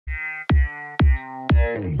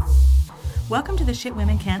Welcome to The Shit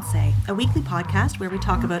Women Can't Say, a weekly podcast where we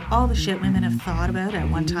talk about all the shit women have thought about at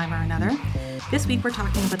one time or another. This week we're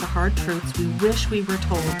talking about the hard truths we wish we were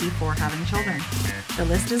told before having children. The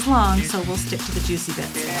list is long, so we'll stick to the juicy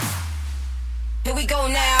bits. Here we go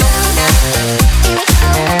now.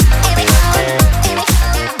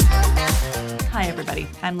 Hi everybody,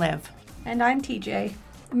 I'm Liv. And I'm TJ.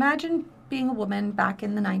 Imagine being a woman back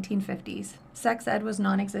in the 1950s. Sex ed was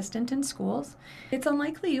non-existent in schools. It's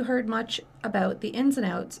unlikely you heard much about the ins and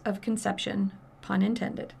outs of conception, pun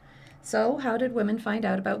intended. So how did women find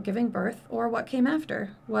out about giving birth or what came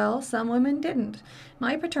after? Well, some women didn't.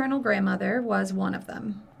 My paternal grandmother was one of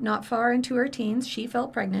them. Not far into her teens, she fell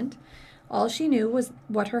pregnant. All she knew was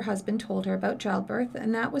what her husband told her about childbirth,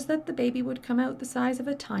 and that was that the baby would come out the size of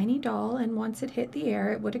a tiny doll, and once it hit the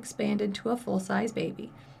air, it would expand into a full-size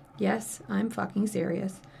baby. Yes, I'm fucking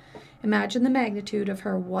serious. Imagine the magnitude of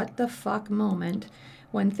her what the fuck moment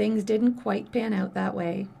when things didn't quite pan out that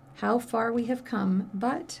way. How far we have come,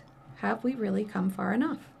 but have we really come far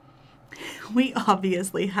enough? We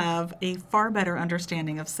obviously have a far better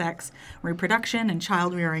understanding of sex, reproduction, and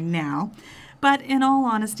child rearing now, but in all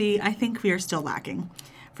honesty, I think we are still lacking.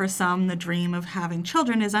 For some, the dream of having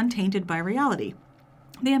children is untainted by reality.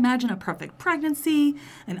 They imagine a perfect pregnancy,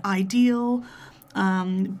 an ideal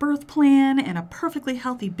birth plan, and a perfectly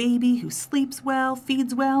healthy baby who sleeps well,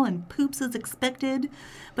 feeds well, and poops as expected.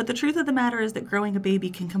 But the truth of the matter is that growing a baby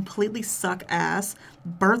can completely suck ass.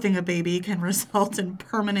 Birthing a baby can result in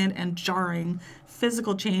permanent and jarring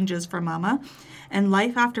physical changes for mama. And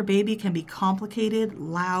life after baby can be complicated,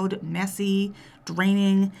 loud, messy,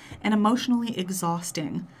 draining, and emotionally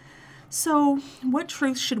exhausting. So, what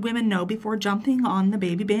truths should women know before jumping on the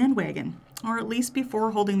baby bandwagon? Or at least before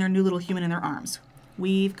holding their new little human in their arms?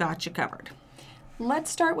 We've got you covered. Let's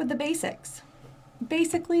start with the basics.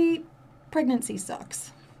 Basically, pregnancy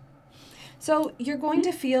sucks. So you're going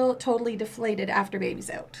to feel totally deflated after baby's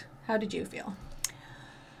out. How did you feel?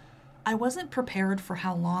 I wasn't prepared for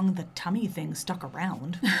how long the tummy thing stuck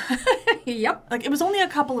around. Yep. Like, it was only a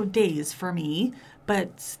couple of days for me,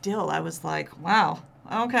 but still, I was like, wow,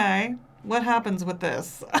 okay, what happens with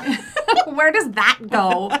this? Where does that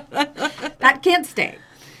go? That can't stay.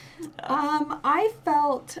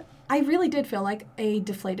 I really did feel like a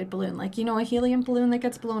deflated balloon. Like, you know, a helium balloon that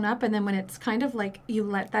gets blown up, and then when it's kind of like you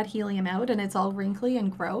let that helium out and it's all wrinkly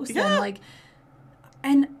and gross. Yeah.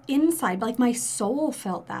 And inside, like, my soul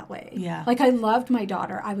felt that way. Yeah. Like, I loved my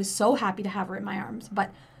daughter. I was so happy to have her in my arms.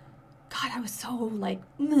 But, God, I was so, like,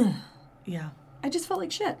 ugh. Yeah. I just felt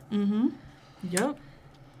like shit. Mm-hmm. Yep.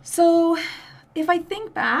 So, if I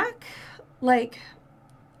think back, like,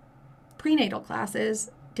 prenatal classes,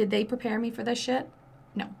 did they prepare me for this shit?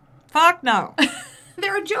 No. Fuck no.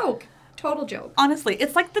 They're a joke. Total joke. Honestly,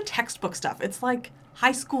 it's like the textbook stuff. It's like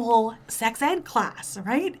high school sex ed class,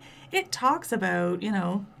 right? It talks about, you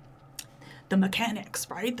know, the mechanics,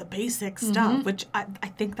 right? The basic stuff, which I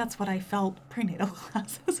think that's what I felt prenatal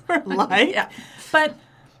classes were like. Yeah. But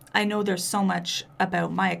I know there's so much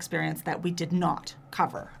about my experience that we did not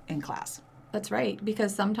cover in class. That's right,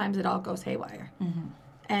 because sometimes it all goes haywire. Mm-hmm.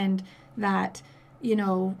 And that, you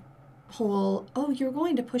know, whole, oh, you're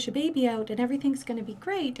going to push a baby out and everything's going to be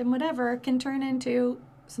great and whatever, can turn into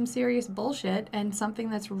some serious bullshit and something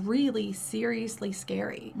that's really seriously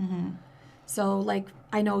scary. Mm-hmm. So, like,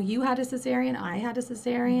 I know you had a cesarean, I had a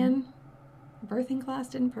cesarean. Mm-hmm. Birthing class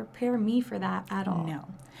didn't prepare me for that at all. No.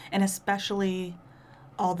 And especially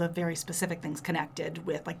all the very specific things connected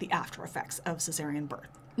with, like, the after effects of cesarean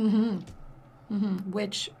birth. Mm-hmm. Mm-hmm.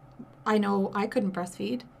 Which I know I couldn't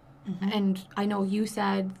breastfeed. Mm-hmm. And I know you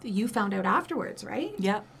said you found out afterwards, right?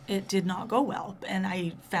 Yep, it did not go well. And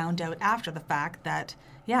I found out after the fact that,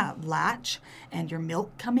 yeah, latch and your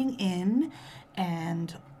milk coming in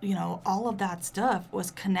and, you know, all of that stuff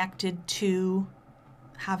was connected to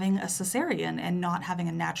having a cesarean and not having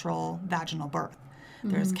a natural vaginal birth.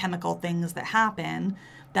 Mm-hmm. There's chemical things that happen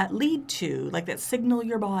that lead to, like, that signal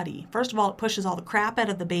your body. First of all, it pushes all the crap out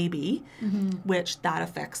of the baby, which that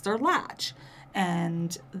affects their latch.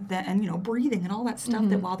 And then, you know, breathing and all that stuff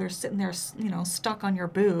that while they're sitting there, you know, stuck on your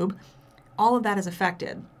boob, all of that is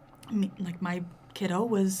affected. I mean, like, my kiddo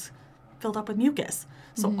was filled up with mucus.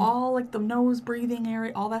 So all, like, the nose breathing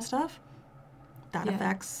area, all that stuff, that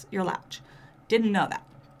affects your latch. Didn't know that.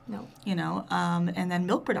 No. You know, and then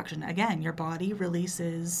milk production. Again, your body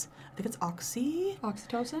releases, I think it's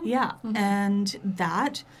Oxytocin? Yeah, and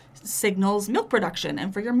that signals milk production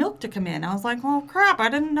and for your milk to come in. I was like, oh, crap, I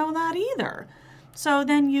didn't know that either. So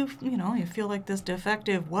then you feel like this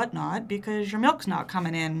defective whatnot because your milk's not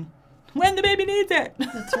coming in when the baby needs it.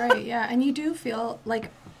 That's right, yeah. And you do feel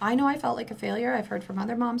like I know I felt like a failure. I've heard from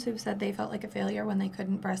other moms who've said they felt like a failure when they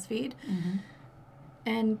couldn't breastfeed. Mm-hmm.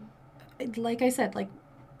 And like I said, like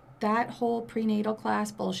that whole prenatal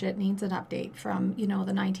class bullshit needs an update from, the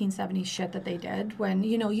 1970s shit that they did when,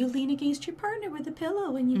 you lean against your partner with a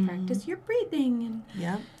pillow and you practice your breathing. And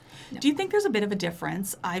Yeah. No. Do you think there's a bit of a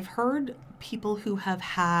difference? I've heard people who have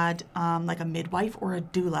had like a midwife or a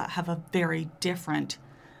doula have a very different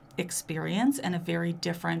experience and a very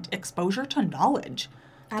different exposure to knowledge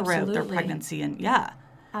throughout their Absolutely. pregnancy. And yeah,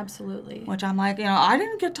 Absolutely. which I'm like, I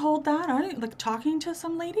didn't get told that. I didn't, like, talking to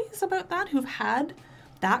some ladies about that who've had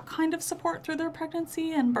that kind of support through their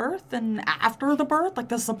pregnancy and birth and after the birth, like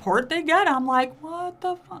the support they get, I'm like, what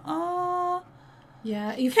the fuck?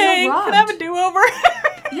 Yeah, you Okay, feel robbed. can I have a do-over?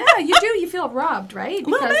 Yeah, you do. You feel robbed, right?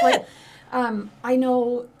 little Because bit. I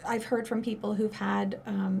know I've heard from people who've had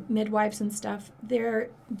midwives and stuff. They're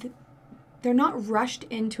not rushed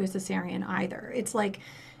into a cesarean either. It's like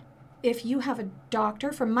if you have a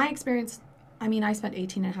doctor, from my experience, I mean, I spent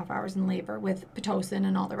 18 and a half hours in labor with Pitocin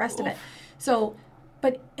and all the rest of it. So,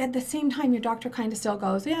 but at the same time, your doctor kind of still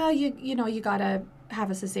goes, yeah, you got to have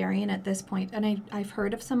a cesarean at this point. And I've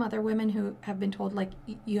heard of some other women who have been told, like,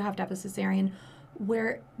 you have to have a cesarean,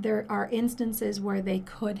 where there are instances where they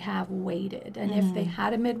could have waited. And if they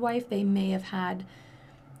had a midwife, they may have had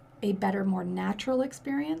a better, more natural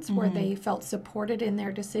experience where they felt supported in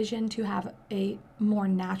their decision to have a more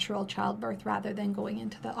natural childbirth rather than going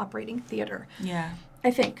into the operating theater. Yeah.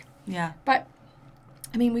 I think. Yeah. But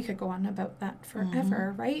I mean, we could go on about that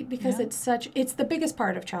forever, right? Because it's the biggest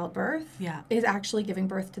part of childbirth. Yeah. Is actually giving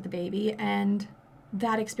birth to the baby, and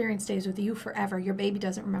that experience stays with you forever. Your baby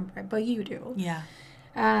doesn't remember it, but you do. Yeah.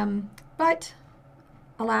 But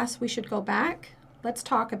alas, we should go back. Let's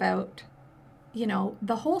talk about,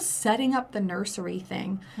 the whole setting up the nursery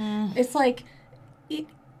thing. It's like,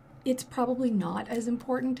 it's probably not as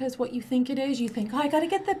important as what you think it is. You think, I got to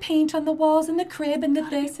get the paint on the walls and the crib and the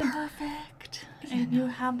this. And Perfect. And you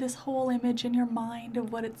have this whole image in your mind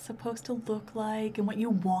of what it's supposed to look like and what you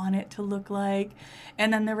want it to look like.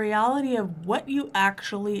 And then the reality of what you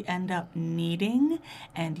actually end up needing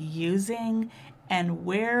and using and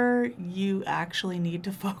where you actually need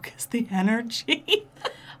to focus the energy.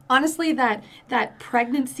 honestly, that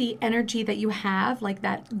pregnancy energy that you have, like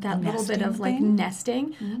that little bit of like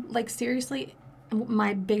nesting, like seriously,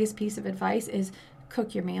 my biggest piece of advice is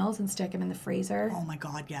cook your meals and stick them in the freezer. Oh my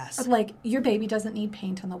God, yes. Like, your baby doesn't need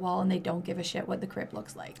paint on the wall and they don't give a shit what the crib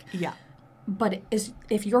looks like. Yeah. But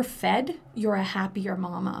if you're fed, you're a happier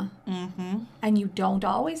mama. Mm-hmm. And you don't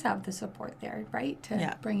always have the support there, right? To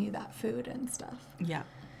Yeah. bring you that food and stuff. Yeah.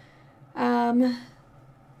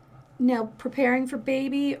 Now, preparing for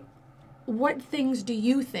baby, what things do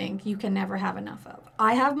you think you can never have enough of?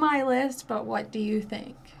 I have my list, but what do you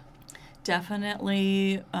think?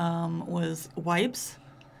 Definitely was wipes.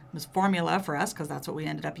 It was formula for us because that's what we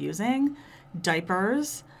ended up using.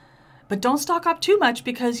 Diapers. But don't stock up too much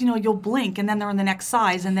because, you'll blink and then they're in the next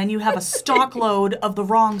size and then you have a stock load of the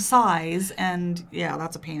wrong size. And, yeah,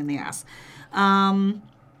 that's a pain in the ass.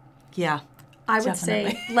 Yeah. I would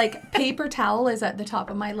Definitely. say, like, paper towel is at the top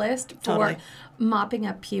of my list for Totally. mopping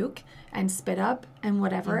up puke and spit up and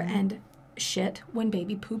whatever, and shit when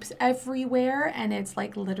baby poops everywhere and it's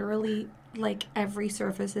like literally like every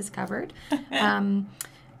surface is covered.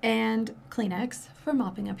 And Kleenex for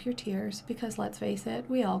mopping up your tears because let's face it,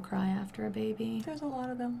 we all cry after a baby. There's a lot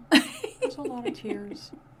of them. There's a lot of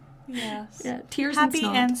tears. Yes. Yeah, tears Happy and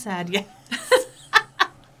snot. and sad, yes.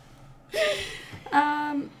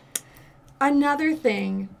 Another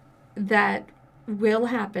thing that will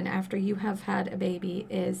happen after you have had a baby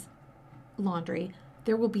is laundry.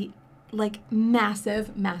 There will be like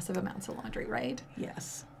massive, massive amounts of laundry, right?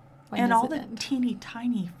 Yes. When And does all it the end? teeny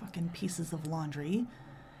tiny fucking pieces of laundry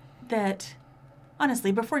that,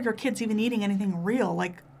 honestly, before your kid's even eating anything real,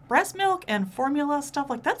 like breast milk and formula stuff,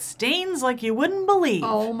 like that stains like you wouldn't believe.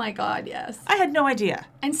 Oh my God, yes. I had no idea.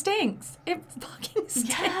 And stinks. It fucking stinks.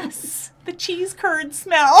 Yes. The cheese curd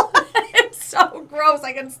smell. It's so gross.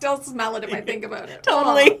 I can still smell it if I think about it.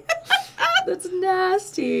 Totally. Oh, that's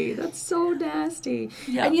nasty. That's so nasty.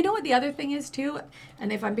 Yeah. And you know what the other thing is too?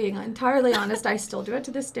 And if I'm being entirely honest, I still do it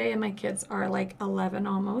to this day, and my kids are like 11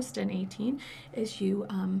 almost and 18, is you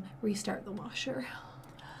restart the washer.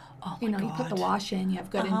 Oh my God. You put the wash in, you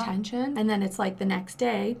have good intention, and then it's like the next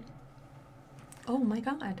day, oh my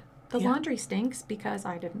God, the Yeah. laundry stinks because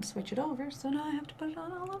I didn't switch it over, so now I have to put it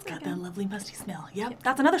on all over Got that again. lovely musty smell. Yep.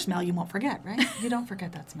 That's another smell you won't forget, right? You don't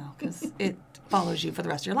forget that smell because it follows you for the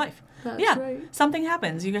rest of your life. That's yeah. right. Something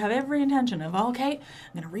happens. You have every intention of, okay,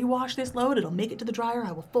 I'm going to rewash this load. It'll make it to the dryer.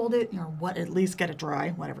 I will fold it, at least get it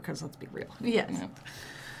dry, whatever, because let's be real. Yes.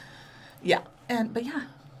 Yeah. But yeah,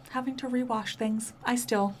 having to rewash things. I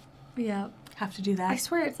still Yeah. have to do that. I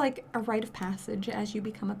swear it's like a rite of passage as you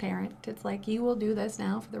become a parent. It's like you will do this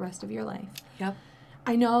now for the rest of your life. Yep.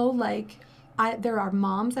 I know, like, there are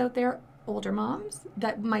moms out there, older moms,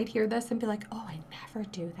 that might hear this and be like, oh, I never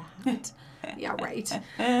do that. Yeah, right.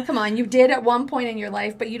 Come on, you did at one point in your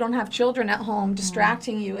life, but you don't have children at home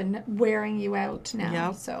distracting you and wearing you out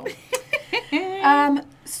now. Yep.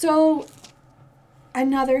 So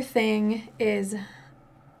another thing is,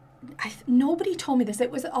 nobody told me this. It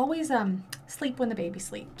was always sleep when the baby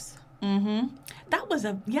sleeps. Mm-hmm. That was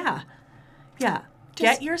yeah.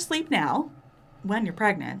 Get your sleep now when you're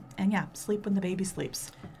pregnant, and yeah, sleep when the baby sleeps.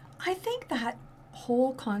 I think that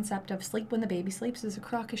whole concept of sleep when the baby sleeps is a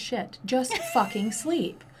crock of shit. Just fucking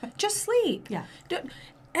sleep. Just sleep. Yeah.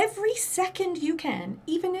 Every second you can,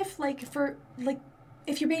 even if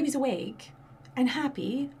if your baby's awake and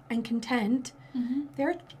happy and content,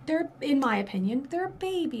 they're in my opinion, they're a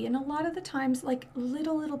baby, and a lot of the times, like,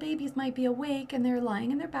 little babies might be awake and they're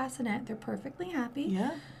lying in their bassinet, they're perfectly happy.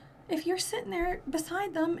 Yeah. If you're sitting there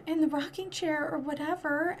beside them in the rocking chair or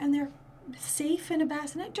whatever, and they're safe in a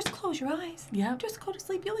bassinet, just close your eyes. Yeah. Just go to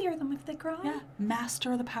sleep. You'll hear them if they cry. Yeah.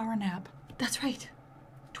 Master the power nap. That's right.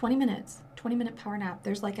 20 minutes. 20-minute power nap.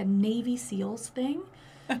 There's like a Navy SEALs thing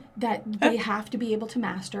that they have to be able to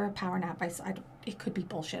master a power nap. It could be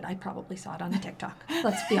bullshit. I probably saw it on a TikTok.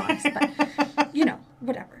 Let's be honest. But,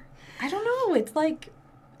 whatever. I don't know. It's like...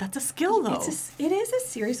 That's a skill, though. It is a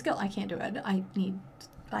serious skill. I can't do it.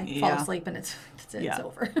 I fall asleep and it's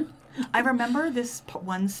over. I remember this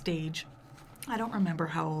one stage. I don't remember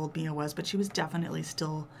how old Mia was, but she was definitely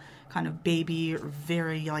still kind of baby or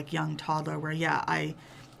very like young toddler where,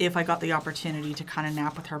 if I got the opportunity to kind of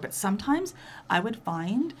nap with her, but sometimes I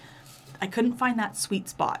couldn't find that sweet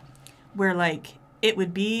spot where like it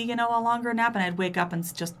would be, a longer nap and I'd wake up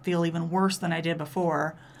and just feel even worse than I did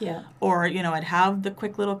before. Yeah. Or, I'd have the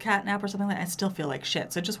quick little cat nap or something like that. I still feel like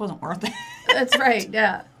shit. So it just wasn't worth it. That's right.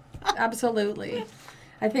 Yeah, absolutely.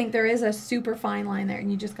 I think there is a super fine line there,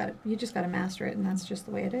 and you just gotta master it, and that's just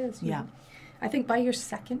the way it is. I think by your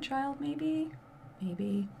second child, maybe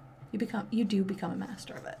you do become a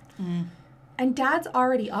master of it. Mm. And dads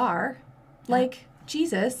already are, like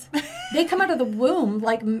Jesus. They come out of the womb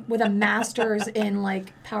like with a master's in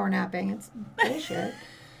like power napping. It's bullshit.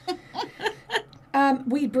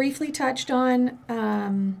 We briefly touched on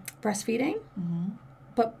breastfeeding,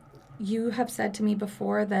 but you have said to me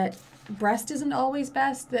before that breast isn't always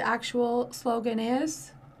best. The actual slogan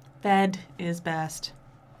is? Fed is best.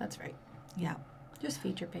 That's right. Yeah. Just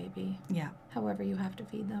feed your baby. Yeah. However you have to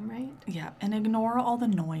feed them, right? Yeah. And ignore all the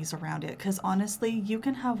noise around it. Because honestly, you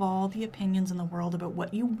can have all the opinions in the world about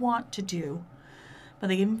what you want to do. But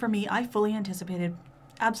like, even for me, I fully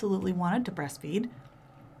absolutely wanted to breastfeed.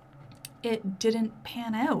 It didn't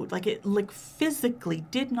pan out. It physically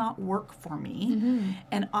did not work for me. Mm-hmm.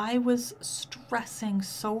 And I was stressing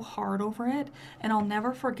so hard over it. And I'll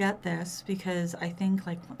never forget this because I think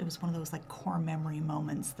it was one of those core memory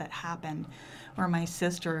moments that happened where my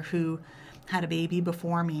sister, who had a baby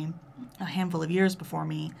before me, a handful of years before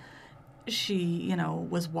me, she,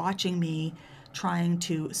 was watching me trying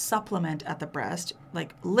to supplement at the breast,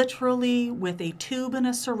 literally with a tube and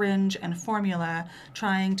a syringe and formula,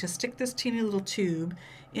 trying to stick this teeny little tube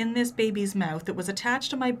in this baby's mouth that was attached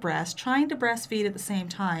to my breast, trying to breastfeed at the same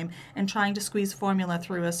time, and trying to squeeze formula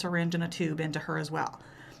through a syringe and a tube into her as well.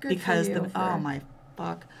 Oh my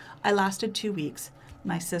fuck. I lasted 2 weeks.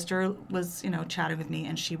 My sister was, chatting with me,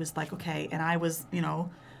 and she was like, okay, and I was,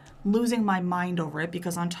 losing my mind over it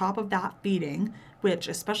because on top of that feeding, which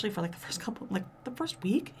especially for the first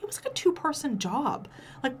week, it was a 2-person job.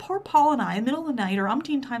 Poor Paul and I, in the middle of the night or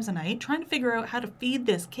umpteen times a night, trying to figure out how to feed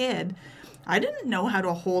this kid. I didn't know how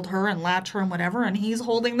to hold her and latch her and whatever, and he's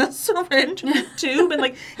holding the syringe and the tube,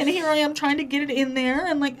 and here I am trying to get it in there,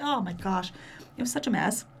 and oh my gosh, it was such a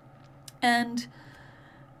mess. And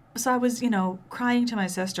so I was, crying to my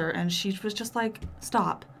sister, and she was just like,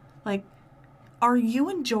 stop. Are you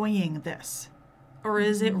enjoying this? Or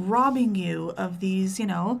is it robbing you of these,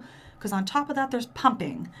 because on top of that, there's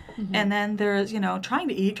pumping. Mm-hmm. And then there's, trying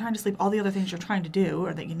to eat, trying to sleep, all the other things you're trying to do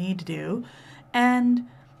or that you need to do. And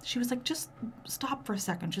she was like, just stop for a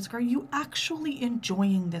second. She's like, are you actually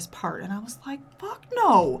enjoying this part? And I was like, fuck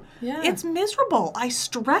no. Yeah. It's miserable. I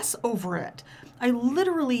stress over it. I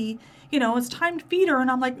literally, it's time to feed her. And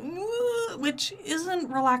I'm like, which isn't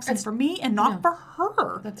relaxing for me and not for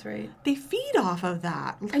her. That's right. They feed off of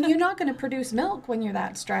that. And you're not going to produce milk when you're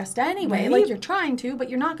that stressed anyway. Right? You're trying to, but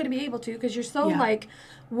you're not going to be able to because you're so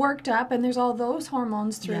worked up and there's all those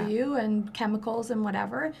hormones through you and chemicals and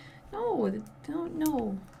whatever. No, don't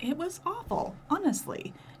know. It was awful,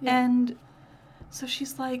 honestly. Yeah. And so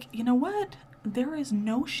she's like, you know what? There is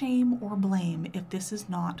no shame or blame if this is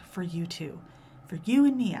not for you two, for you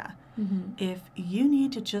and Mia. Mm-hmm. If you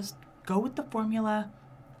need to just go with the formula,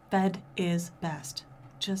 fed is best.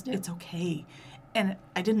 Just, Yeah. it's okay. And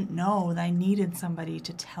I didn't know that I needed somebody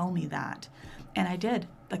to tell me that. And I did.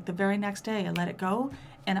 Like the very next day, I let it go,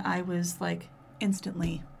 and I was like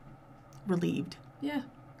instantly relieved. Yeah.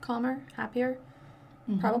 Calmer, happier,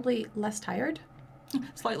 Mm-hmm. probably less tired.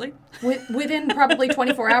 Slightly. Within probably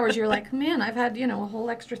 24 hours, you're like, man, I've had, a whole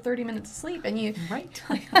extra 30 minutes of sleep. And you Right.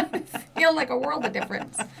 feel like a world of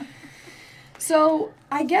difference. So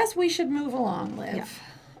I guess we should move along, Liv. Yeah.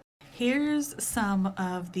 Here's some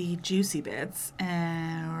of the juicy bits,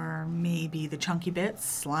 or maybe the chunky bits,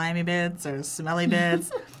 slimy bits, or smelly bits,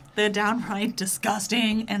 the downright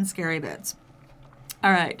disgusting and scary bits.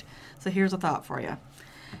 All right, so here's a thought for you.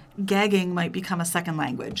 Gagging might become a second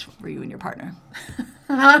language for you and your partner.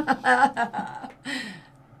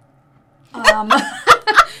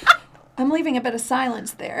 I'm leaving a bit of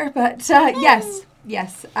silence there, but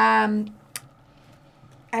yes.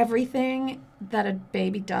 Everything that a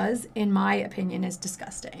baby does, in my opinion, is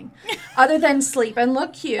disgusting. Other than sleep and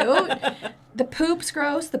look cute, the poop's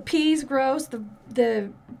gross, the pee's gross, the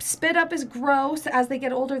spit up is gross. As they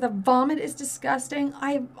get older, the vomit is disgusting.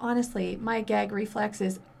 Honestly, my gag reflex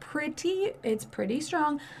is pretty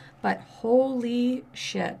strong, but holy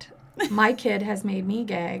shit. My kid has made me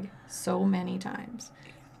gag so many times.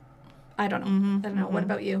 I don't know. Mm-hmm, I don't know. What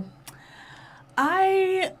about you?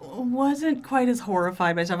 I wasn't quite as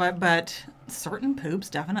horrified by stuff, but certain poops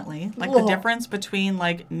definitely. Like the Ugh. difference between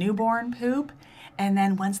like newborn poop and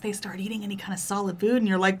then once they start eating any kind of solid food and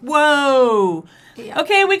you're like, whoa, Yeah.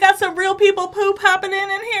 okay, we got some real people poop happening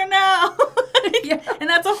in here now. Yeah. And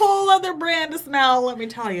that's a whole other brand of smell, let me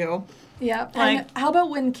tell you. Yeah. Like- And how about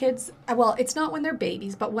when kids, well, it's not when they're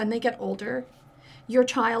babies, but when they get older, your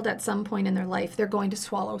child at some point in their life, they're going to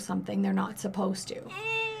swallow something they're not supposed to.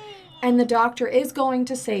 And the doctor is going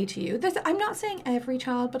to say to you, this, I'm not saying every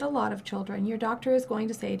child, but a lot of children, your doctor is going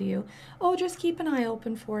to say to you, oh, just keep an eye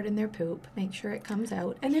open for it in their poop. Make sure it comes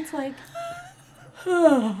out. And it's like,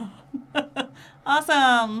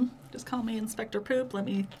 Awesome. Just call me Inspector Poop. Let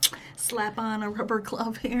me slap on a rubber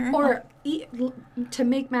glove here. or to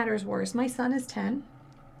make matters worse, my son is 10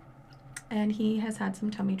 and he has had some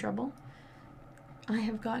tummy trouble. I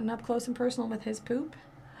have gotten up close and personal with his poop.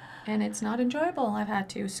 And it's not enjoyable. I've had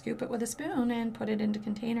to scoop it with a spoon and put it into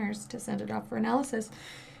containers to send it off for analysis.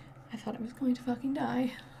 I thought I was going to fucking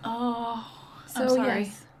die. Oh, So I'm sorry.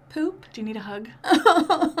 yes, poop. Do you need a hug?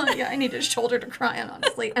 Yeah, I need a shoulder to cry on,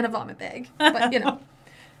 honestly, and a vomit bag. But,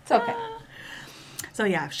 it's okay. So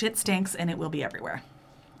yeah, shit stinks and it will be everywhere.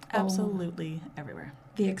 Oh. Absolutely everywhere.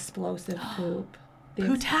 The explosive poop.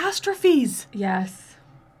 Pootastrophes. Yes.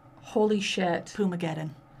 Holy shit.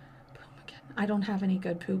 Poomageddon. I don't have any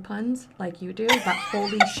good poo puns like you do, but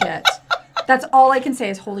holy shit. That's all I can say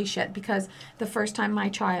is holy shit, because the first time my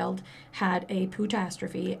child had a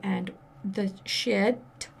pootastrophe and the shit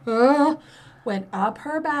went up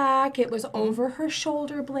her back, it was over her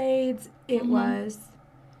shoulder blades, it was,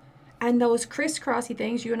 and those crisscrossy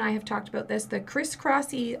things, you and I have talked about this, the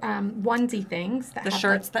crisscrossy onesie things. That The have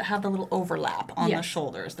shirts that have the little overlap on the Yes.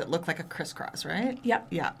 shoulders that look like a crisscross, right? Yep.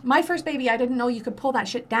 Yeah. My first baby, I didn't know you could pull that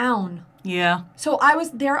shit down. Yeah. So I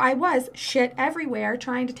was shit everywhere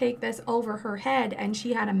trying to take this over her head, and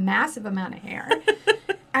she had a massive amount of hair.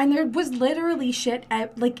 And there was literally shit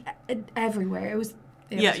everywhere. It was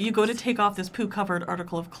You go to take off this poo-covered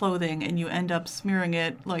article of clothing and you end up smearing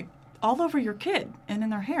it like all over your kid and in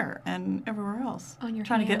their hair and everywhere else. On your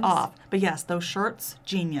Trying to get hands. off. But yes, those shirts,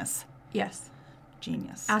 genius. Yes.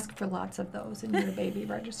 Genius. Ask for lots of those in your baby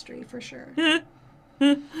registry for sure.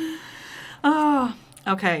 Oh,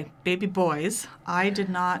 okay. Baby boys. I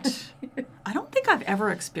don't think I've ever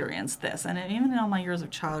experienced this. And even in all my years of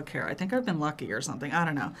childcare, I think I've been lucky or something. I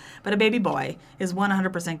don't know. But a baby boy is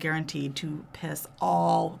 100% guaranteed to piss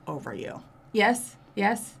all over you. Yes.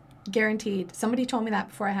 Guaranteed. Somebody told me that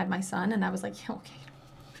before I had my son, and I was like, yeah, okay,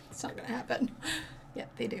 it's not going to happen. Yeah,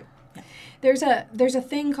 they do. Yeah. There's a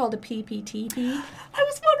thing called a PPTP. I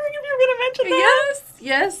was wondering if you were going to mention that.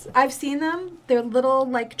 Yes. I've seen them. They're little,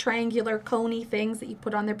 like, triangular, coney things that you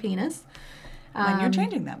put on their penis. When you're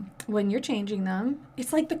changing them. When you're changing them.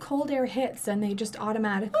 It's like the cold air hits, and they just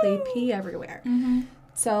automatically pee everywhere. Mm-hmm.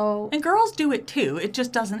 So, And girls do it too. It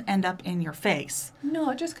just doesn't end up in your face. no,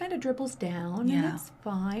 it just kind of dribbles down, and Yeah. it's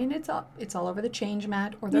fine. It's all over the change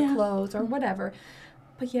mat or their Yeah. clothes or whatever.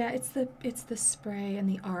 But yeah, it's the spray and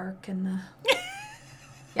the arc and the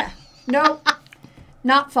yeah.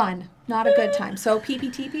 Not fun. Not a good time. So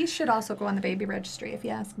PPTPs should also go on the baby registry, if you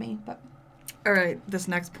ask me. But All right, this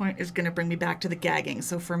next point is going to bring me back to the gagging.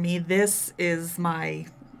 So for me, this is my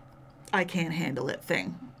I can't handle it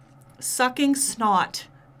thing. Sucking snot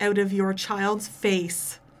out of your child's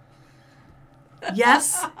face.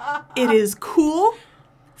 Yes, it is cool,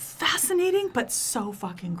 fascinating, but so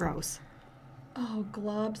fucking gross. oh,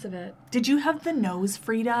 globs of it. Did you have the nose,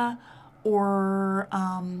 Frida, or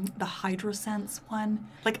the Hydrosense one?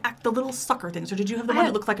 Like the little sucker things, or did you have the one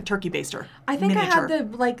that looked like a turkey baster? I think Miniature.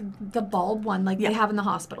 I had the bulb one like Yeah. they have in the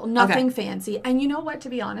hospital. Nothing fancy. And you know what, to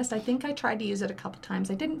be honest, I think I tried to use it a couple times.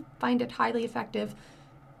 I didn't find it highly effective.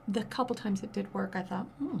 The couple times it did work, I thought,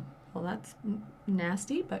 well, that's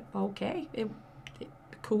nasty, but okay. It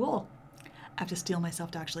cool. I have to steel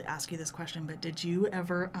myself to actually ask you this question, but did you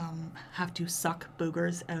ever have to suck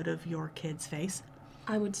boogers out of your kid's face?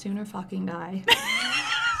 I would sooner fucking die.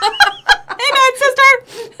 Amen,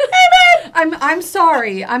 sister! Amen! I'm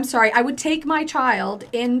sorry. I'm sorry. I would take my child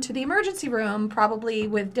into the emergency room, probably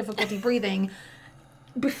with difficulty breathing,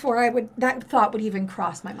 before that thought would even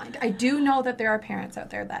cross my mind. I do know that there are parents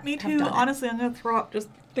out there that Me have too. done it. Honestly, I'm going to throw up just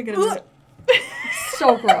thinking about it.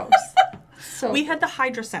 So gross. So We had the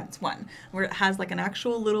Hydrosense one, where it has like an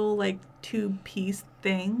actual little like tube piece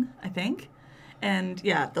thing, I think. And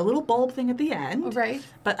yeah, the little bulb thing at the end. Right.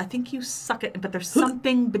 But I think you suck it, but there's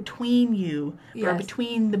something between you, or Yes.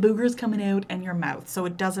 between the boogers coming out and your mouth. So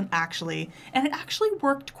it doesn't actually, and it actually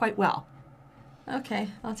worked quite well. Okay,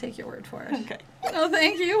 I'll take your word for it. Okay. Oh,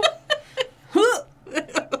 thank you.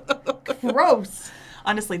 Gross.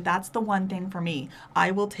 Honestly, that's the one thing for me.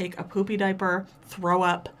 I will take a poopy diaper, throw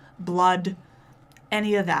up, blood,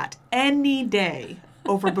 any of that, any day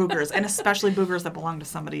over boogers, and especially boogers that belong to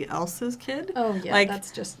somebody else's kid. Oh yeah, like,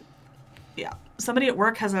 that's just yeah. Somebody at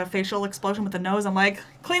work has a facial explosion with the nose. I'm like,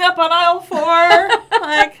 clean up on aisle 4.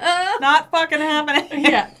 Like, not fucking happening.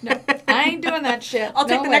 yeah. No, I ain't doing that shit. I'll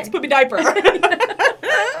take No the way. next poopy diaper.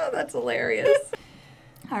 Oh, that's hilarious.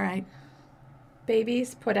 All right.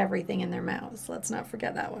 Babies put everything in their mouths. Let's not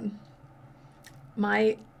forget that one.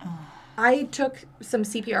 I took some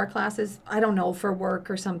CPR classes, I don't know, for work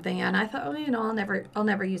or something, and I thought, I'll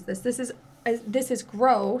never use this. This is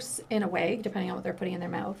gross in a way, depending on what they're putting in their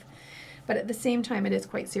mouth, but at the same time, it is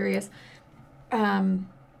quite serious.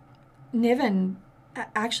 Niven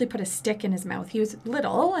actually put a stick in his mouth. He was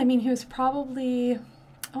little. I mean, he was probably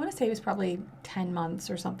 10 months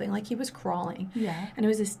or something. Like, he was crawling. Yeah. And it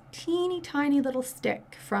was this teeny tiny little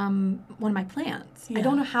stick from one of my plants. Yeah. I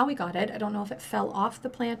don't know how he got it. I don't know if it fell off the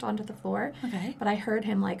plant onto the floor. Okay. But I heard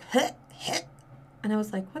him like, hit, hit. And I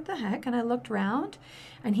was like, what the heck? And I looked around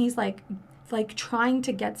and he's like trying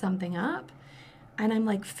to get something up. And I'm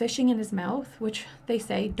like fishing in his mouth, which they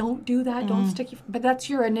say, don't do that. Don't stick your, but that's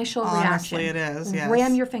your initial reaction. Honestly, it is, yes.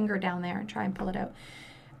 Ram your finger down there and try and pull it out.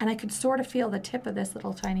 And I could sort of feel the tip of this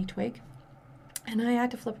little tiny twig. And I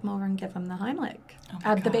had to flip him over and give him the Heimlich. Oh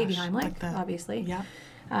my The baby gosh, Heimlich, like the- obviously. Yeah.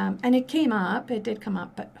 And it came up. It did come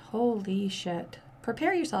up. But holy shit.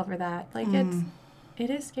 Prepare yourself for that. Like, it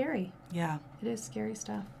is scary. Yeah. It is scary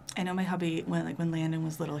stuff. I know my hubby, when Landon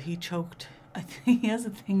was little, he choked. I think he has a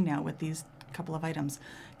thing now with these couple of items.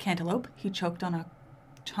 Cantaloupe. He choked on a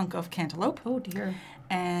chunk of cantaloupe. Oh, dear.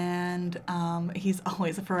 And he's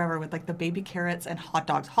always forever with like the baby carrots and hot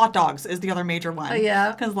dogs. Hot dogs is the other major one. Oh,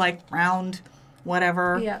 yeah. Because like round,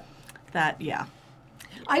 whatever. Yeah. That, yeah.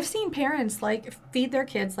 I've seen parents, like, feed their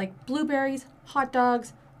kids, like, blueberries, hot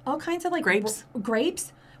dogs, all kinds of, like... Grapes.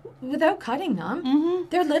 Grapes, without cutting them. Mm-hmm.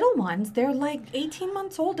 They're little ones. They're, like, 18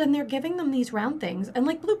 months old, and they're giving them these round things. And,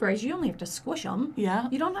 like, blueberries, you only have to squish them. Yeah.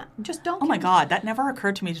 You don't... Just don't... Oh my God, that never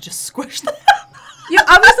occurred to me to just squish them.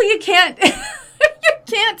 Obviously, you can't...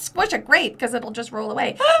 You can't squish a grape, because it'll just roll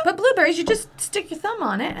away. But blueberries, you just stick your thumb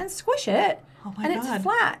on it and squish it. Oh my and God. it's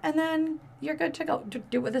flat, and then you're good to go. Do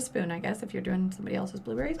it with a spoon, I guess, if you're doing somebody else's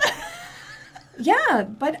blueberries. Yeah,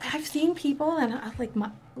 but I've seen people, and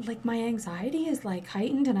my anxiety is like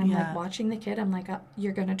heightened, and I'm Yeah. like watching the kid. I'm like,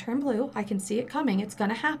 you're gonna turn blue. I can see it coming. It's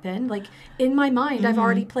gonna happen. Like, in my mind, I've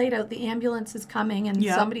already played out the ambulance is coming, and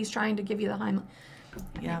Yeah. somebody's trying to give you the Heimlich.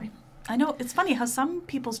 Yeah. Anyway. I know. It's funny how some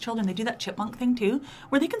people's children, they do that chipmunk thing too,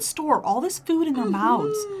 where they can store all this food in their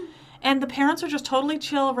mouths. And the parents are just totally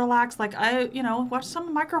chill, relaxed. Like, watch some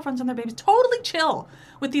of my girlfriends and their babies totally chill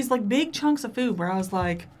with these like big chunks of food where I was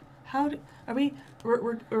like,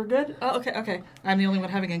 we're good? Oh, okay. I'm the only one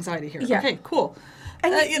having anxiety here. Yeah. Okay, cool.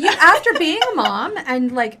 And after being a mom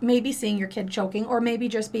and like maybe seeing your kid choking or maybe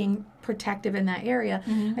just being protective in that area,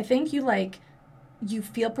 I think you like you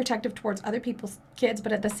feel protective towards other people's kids,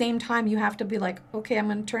 but at the same time you have to be like, okay, I'm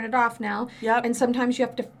going to turn it off now. Yep. And sometimes you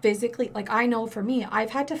have to physically, like, I know for me,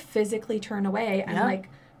 I've had to physically turn away and Yep. like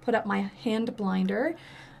put up my hand blinder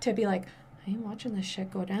to be like, I ain't watching this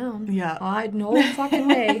shit go down. Yeah. No fucking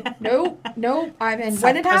way. Nope. And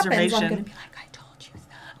when it happens, I'm going to be like, I told you.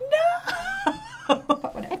 No.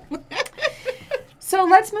 But whatever. So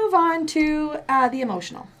let's move on to the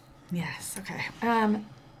emotional. Yes. Okay.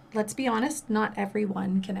 Let's be honest, not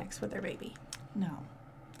everyone connects with their baby. No.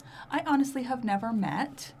 I honestly have never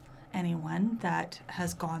met anyone that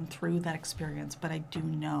has gone through that experience, but I do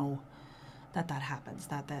know that happens,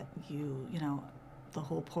 that you know, the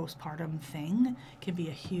whole postpartum thing can be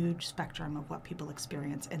a huge spectrum of what people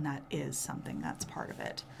experience, and that is something that's part of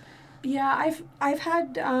it. Yeah, I've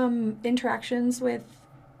had interactions with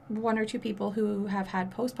one or two people who have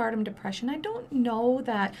had postpartum depression. I don't know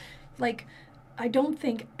that, like, I don't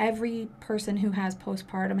think every person who has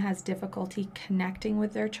postpartum has difficulty connecting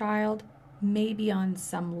with their child, maybe on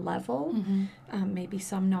some level, maybe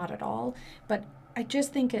some not at all. But I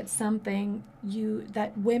just think it's something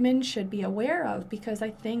that women should be aware of, because I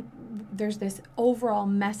think there's this overall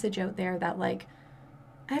message out there that, like,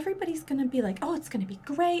 everybody's going to be like, oh, it's going to be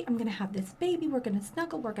great. I'm going to have this baby. We're going to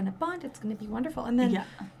snuggle. We're going to bond. It's going to be wonderful. And then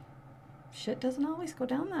shit doesn't always go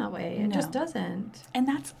down that way. It just doesn't. And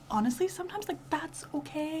that's honestly sometimes, like, that's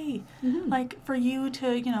okay. Mm-hmm. Like, for you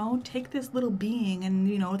to, you know, take this little being and,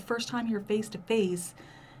 you know, the first time you're face to face,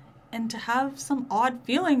 and to have some odd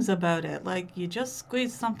feelings about it. Like, you just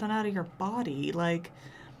squeezed something out of your body. Like,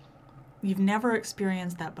 you've never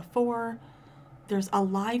experienced that before. There's a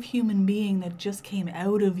live human being that just came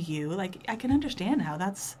out of you. Like, I can understand how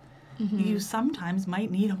that's, you sometimes might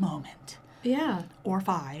need a moment. Yeah. Or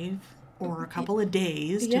 5, or a couple of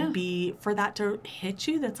days for that to hit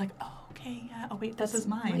you. That's like, oh, okay, yeah, oh wait, this is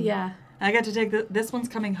mine. Yeah. I got to take this one's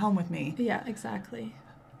coming home with me. Yeah, exactly.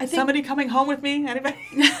 I think Somebody coming home with me? Anybody?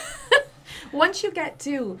 once you get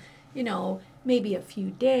to, you know, maybe a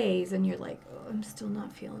few days and you're like, oh, I'm still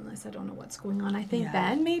not feeling this. I don't know what's going on. I think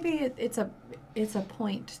then maybe it's a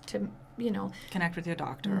point to, you know, Connect with your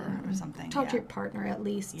doctor or something. talk to your partner at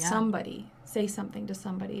least. Yeah. Somebody. Say something to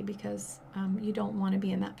somebody, because you don't want to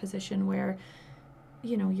be in that position where,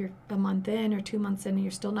 you know, you're a month in or 2 months in and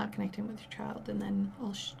you're still not connecting with your child, and then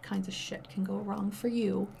all kinds of shit can go wrong for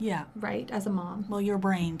you. Yeah. Right? As a mom. Well, your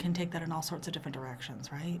brain can take that in all sorts of different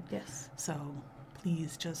directions, right? Yes. So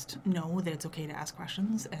please just know that it's okay to ask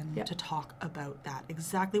questions and to talk about that.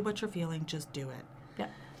 Exactly what you're feeling, just do it. Yeah,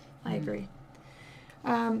 I agree.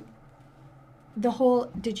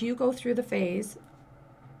 Did you go through the phase,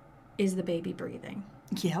 is the baby breathing?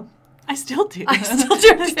 Yep. I still do. I still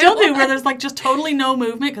do. I still do, where there's like just totally no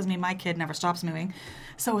movement, because my kid never stops moving.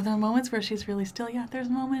 So there are moments where she's really still. Yeah, there's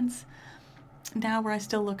moments now where I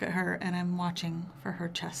still look at her and I'm watching for her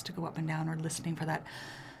chest to go up and down, or listening for that.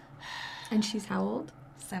 And she's how old?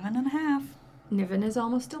 7.5. Niven is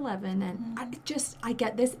almost 11, and I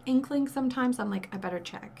get this inkling sometimes. I'm like, I better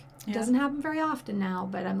check. It doesn't happen very often now,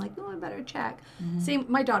 but I'm like, oh, I better check. Same,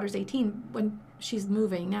 my daughter's 18 when she's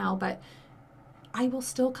moving now, but I will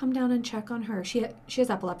still come down and check on her. She has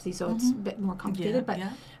epilepsy, so it's a bit more complicated.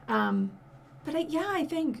 I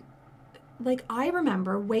think, like, I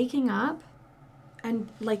remember waking up, and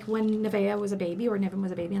like when Nevaeh was a baby, or Niven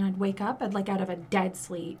was a baby, and I'd wake up, I'd like out of a dead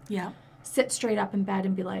sleep. Yeah. Sit straight up in bed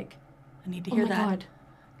and be like, I need to hear that. Oh my God.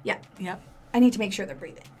 Yeah. Yep. I need to make sure they're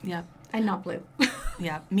breathing. Yep. And not blue.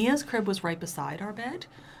 Yeah. Mia's crib was right beside our bed,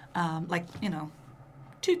 like, you know,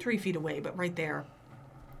 2-3 feet away, but right there.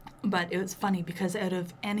 But it was funny because out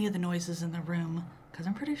of any of the noises in the room, because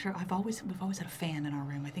I'm pretty sure we've always had a fan in our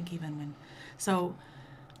room. I think so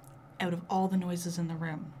out of all the noises in the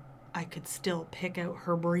room, I could still pick out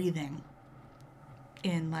her breathing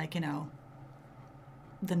in, like, you know,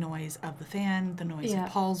 the noise of the fan, the noise of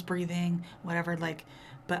Paul's breathing, whatever, like,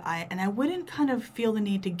 but I wouldn't kind of feel the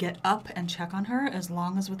need to get up and check on her, as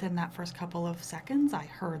long as within that first couple of seconds I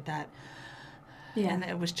heard that. Yeah. And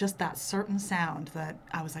it was just that certain sound that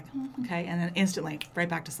I was like, okay, and then instantly right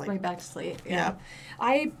back to sleep. Right back to sleep. Yeah.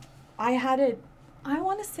 I had it, I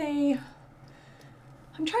want to say,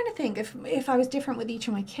 I'm trying to think if I was different with each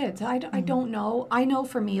of my kids. I don't know. I know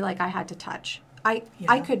for me, like, I had to touch. I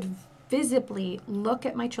could visibly look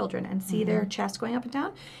at my children and see their chest going up and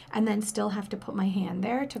down, and then still have to put my hand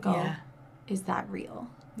there to go, is that real?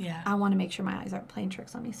 Yeah. I want to make sure my eyes aren't playing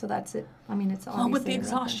tricks on me. So that's it. I mean, it's obviously... Well, with the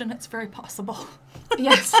exhaustion, it's very possible.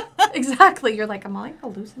 Yes, exactly. You're like, am I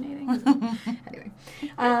hallucinating? Anyway.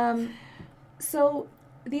 So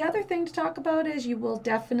the other thing to talk about is you will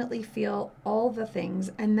definitely feel all the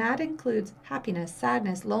things, and that includes happiness,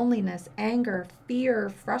 sadness, loneliness, anger, fear,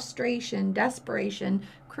 frustration, desperation,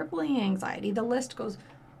 crippling anxiety. The list goes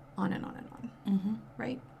on and on and on. Mm-hmm.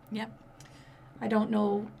 Right? Yep. I don't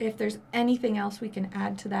know if there's anything else we can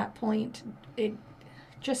add to that point. It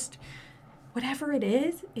just, whatever it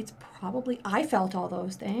is, it's probably, I felt all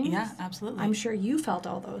those things. Yeah, absolutely. I'm sure you felt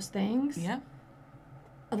all those things. Yeah.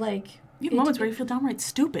 Like, You have moments where you feel downright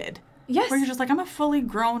stupid. yes. Where you're just like, I'm a fully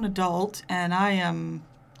grown adult and I am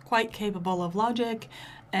quite capable of logic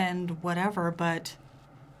and whatever, but,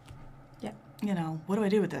 Yeah. you know, what do I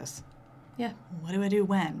do with this? Yeah. What do I do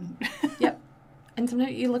when? Yep. And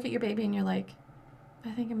sometimes you look at your baby and you're like, I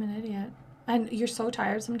think I'm an idiot. And you're so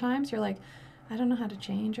tired sometimes. You're like, I don't know how to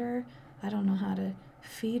change her. I don't know how to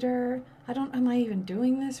feed her. Am I even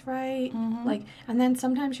doing this right? Mhm. Like, and then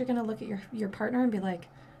sometimes you're going to look at your partner and be like,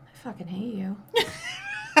 I fucking hate you.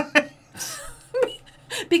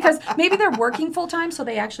 Because maybe they're working full time, so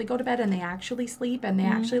they actually go to bed and they actually sleep and they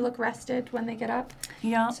actually look rested when they get up.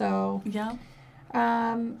 Yeah. So, Yeah.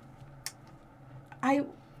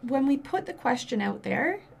 when we put the question out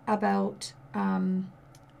there about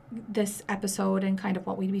this episode and kind of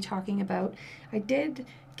what we'd be talking about, I did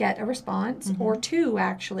get a response or two,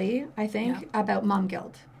 actually, I think, about mom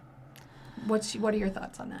guilt. What are your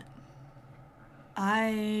thoughts on that?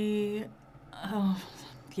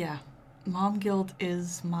 Yeah. Mom guilt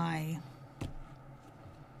is my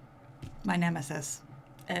nemesis.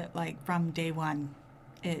 Like from day one,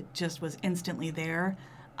 it just was instantly there.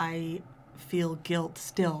 I feel guilt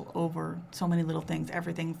still over so many little things.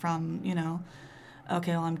 Everything from,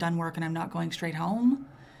 okay, well, I'm done work and I'm not going straight home.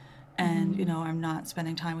 And, I'm not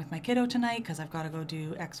spending time with my kiddo tonight because I've got to go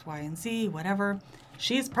do X, Y, and Z, whatever.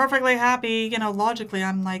 She's perfectly happy. Logically,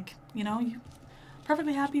 I'm like, you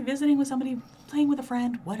perfectly happy visiting with somebody, playing with a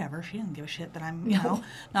friend, whatever. She doesn't give a shit that I'm,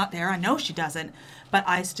 not there. I know she doesn't. But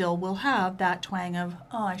I still will have that twang of,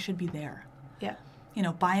 oh, I should be there. Yeah.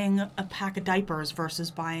 Buying a pack of diapers versus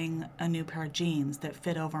buying a new pair of jeans that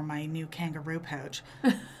fit over my new kangaroo pouch.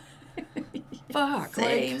 Fuck.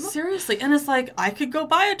 Same. Like, seriously. And it's like, I could go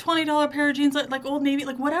buy a $20 pair of jeans, like Old Navy,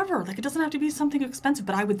 like whatever. Like, it doesn't have to be something expensive,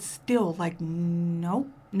 but I would still, like, no,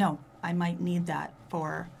 I might need that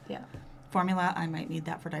for formula. I might need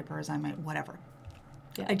that for diapers. I might, whatever.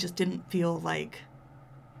 Yeah. I just didn't feel like,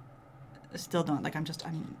 still don't, like, I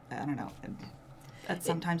don't know.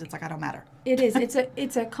 Sometimes it's like, I don't matter. It is.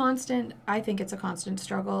 It's a constant, I think it's a constant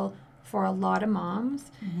struggle for a lot of moms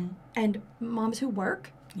and moms who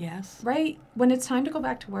work. Yes. Right? When it's time to go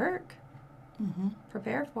back to work,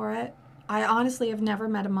 prepare for it. I honestly have never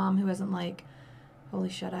met a mom who isn't like, holy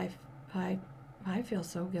shit, I feel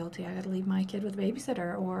so guilty. I got to leave my kid with a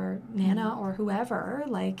babysitter or Nana or whoever.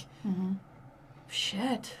 Like,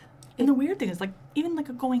 shit. And the weird thing is, like, even like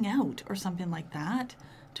a going out or something like that,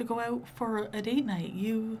 to go out for a date night,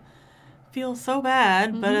 you feel so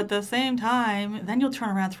bad, but at the same time, then you'll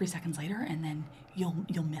turn around 3 seconds later and then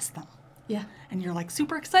you'll miss them. Yeah. And you're like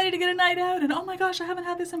super excited to get a night out and oh my gosh, I haven't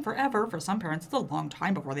had this in forever. For some parents, it's a long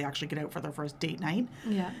time before they actually get out for their first date night.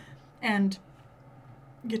 Yeah. And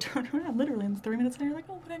you turn around literally in 3 minutes and you're like,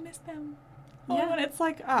 oh, but I missed them. Oh, yeah. And it's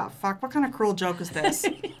like, oh, fuck, what kind of cruel joke is this?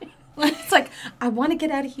 It's like, I want to get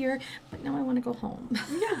out of here, but now I want to go home.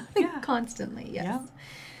 Yeah. Constantly, yes.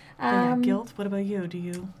 Yeah. Guilt, what about you? Do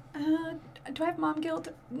you? Do I have mom guilt?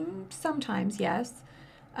 Sometimes, yes.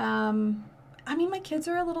 I mean, my kids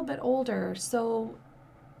are a little bit older, so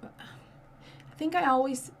I think I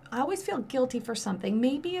always feel guilty for something.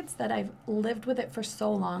 Maybe it's that I've lived with it for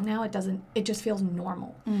so long now, it just feels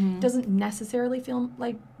normal. It doesn't necessarily feel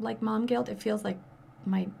like mom guilt. It feels like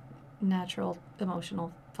my natural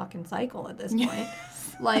emotional fucking cycle at this point.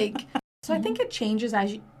 Like, so I think it changes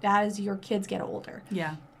as your kids get older.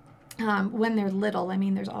 Yeah. When they're little, I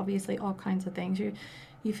mean, there's obviously all kinds of things.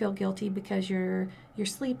 You feel guilty because you're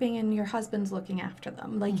sleeping and your husband's looking after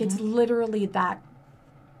them. Like, it's literally that,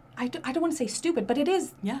 I don't want to say stupid, but it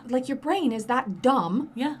is. Yeah. Like, your brain is that dumb.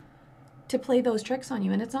 Yeah. To play those tricks on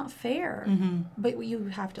you, and it's not fair. But you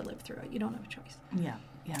have to live through it. You don't have a choice. Yeah.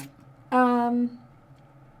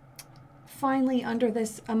 Finally, under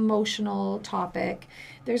this emotional topic,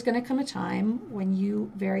 there's going to come a time when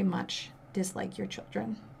you very much dislike your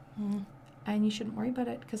children. And you shouldn't worry about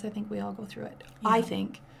it because I think we all go through it. Yeah. I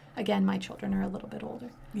think, again, my children are a little bit older.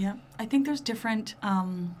 Yeah. I think there's different,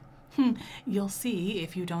 you'll see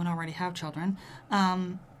if you don't already have children,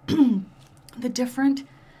 the different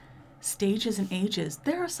stages and ages.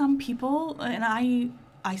 There are some people, and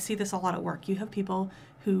I see this a lot at work. You have people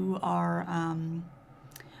who are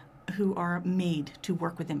made to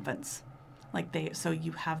work with infants. So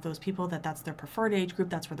you have those people that's their preferred age group,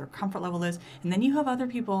 that's where their comfort level is. And then you have other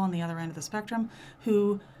people on the other end of the spectrum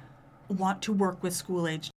who want to work with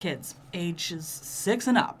school-aged kids, ages 6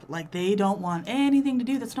 and up. Like, they don't want anything to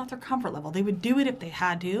do. That's not their comfort level. They would do it if they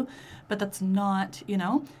had to, but that's not,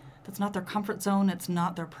 that's not their comfort zone. It's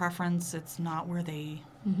not their preference. It's not where they,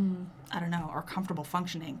 I don't know, are comfortable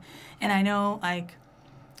functioning. And I know, like,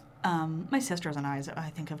 my sisters and I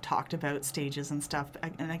think, have talked about stages and stuff.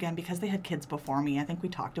 And again, because they had kids before me, I think we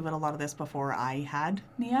talked about a lot of this before I had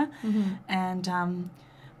Mia. And,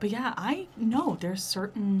 but yeah, I know there's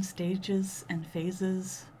certain stages and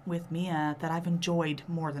phases with Mia that I've enjoyed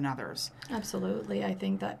more than others. Absolutely. I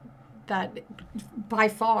think that by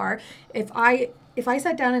far, if I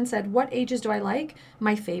sat down and said, what ages do I like?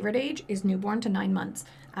 My favorite age is newborn to 9 months.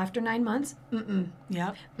 After 9 months,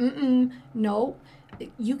 Yep. No.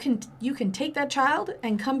 You can take that child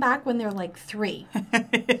and come back when they're like 3.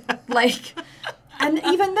 Like, and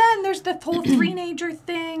even then there's the whole three-nager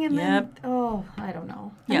thing, and then I don't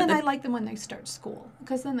know. And then I like them when they start school,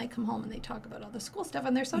 because then they come home and they talk about all the school stuff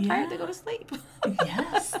and they're so tired they go to sleep.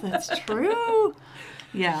 Yes, that's true.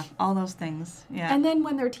 Yeah, all those things. Yeah. And then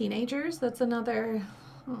when they're teenagers, that's another.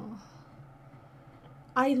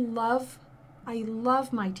 I love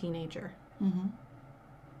my teenager.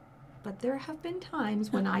 But there have been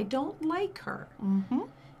times when I don't like her.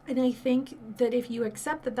 And I think that if you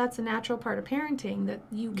accept that that's a natural part of parenting, that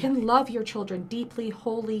you can love your children deeply,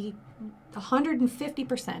 wholly,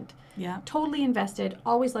 150%. Yeah. Totally invested,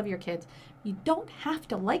 always love your kids. You don't have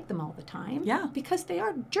to like them all the time. Yeah. Because they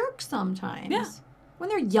are jerks sometimes. Yeah. When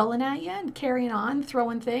they're yelling at you and carrying on,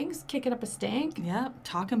 throwing things, kicking up a stink. Yeah,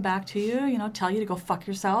 talking back to you, tell you to go fuck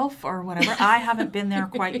yourself or whatever. I haven't been there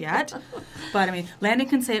quite yet. But, I mean, Landon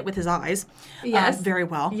can say it with his eyes. Yes. Very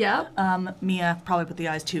well. Yep. Mia probably with the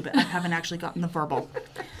eyes too, but I haven't actually gotten the verbal.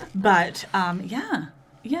 But, yeah.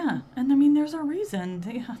 And, I mean, there's a reason.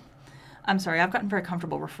 I'm sorry, I've gotten very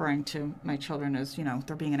comfortable referring to my children as,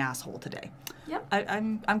 they're being an asshole today. Yep.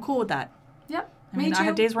 I'm cool with that. Yep. I mean, I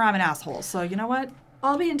have days where I'm an asshole, so you know what?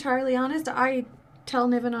 I'll be entirely honest. I tell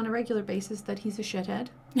Niven on a regular basis that he's a shithead,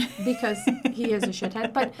 because he is a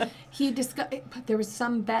shithead. But there was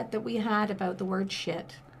some bet that we had about the word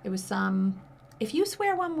shit. It was if you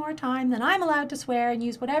swear one more time, then I'm allowed to swear and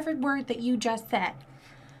use whatever word that you just said.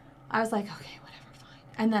 I was like, okay, whatever, fine.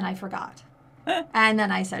 And then I forgot. And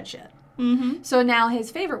then I said shit. So now his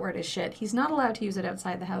favorite word is shit. He's not allowed to use it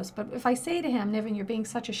outside the house. But if I say to him, Niven, you're being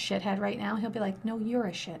such a shithead right now, he'll be like, no, you're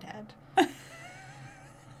a shithead.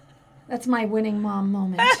 That's my winning mom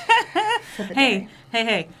moment for the day.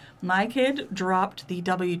 Hey. My kid dropped the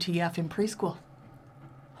WTF in preschool.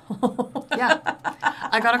 Yeah.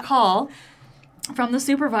 I got a call from the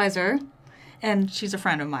supervisor, and she's a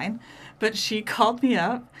friend of mine, but she called me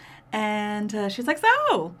up, and she's like,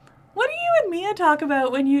 so, what do you and Mia talk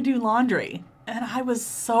about when you do laundry? And I was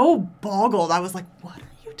so boggled. I was like, what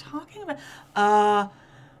are you talking about?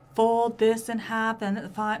 Fold this in half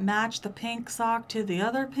and match the pink sock to the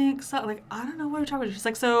other pink sock. Like, I don't know what you're talking about. She's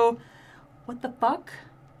like, so what the fuck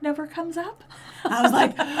never comes up? I was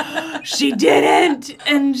like, she didn't.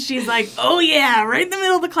 And she's like, oh yeah, right in the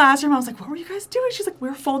middle of the classroom. I was like, what were you guys doing? She's like, we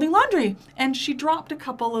were folding laundry. And she dropped a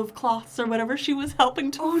couple of cloths or whatever she was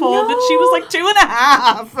helping to fold. No. And she was like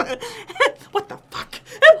 2.5. What the fuck?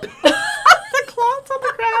 The cloths on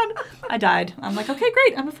the ground. I died. I'm like, okay,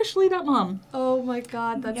 great. I'm officially that mom. Oh my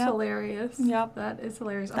God, that's hilarious. Yep. That is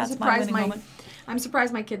hilarious. That's I'm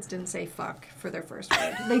surprised my kids didn't say fuck for their first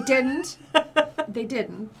word. They didn't. They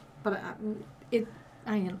didn't. But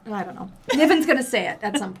I don't know. Niven's going to say it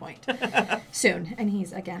at some point soon. And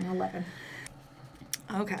he's, again, 11.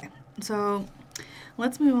 Okay. So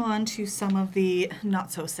let's move on to some of the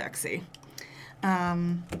not so sexy.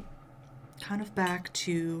 Kind of back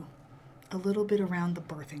to a little bit around the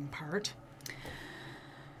birthing part.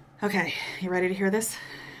 Okay. You ready to hear this?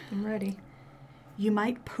 I'm ready. You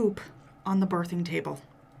might poop on the birthing table.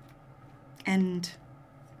 And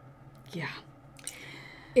yeah.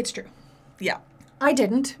 It's true. Yeah. I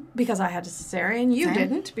didn't because I had a cesarean. You Same.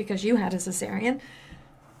 didn't because you had a cesarean.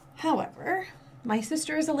 However, my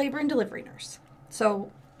sister is a labor and delivery nurse.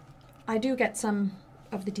 So I do get some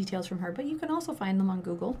of the details from her, but you can also find them on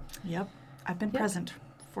Google. Yep. I've been present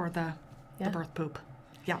for the birth poop.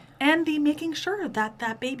 Yeah. And the making sure that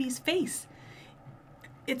that baby's face,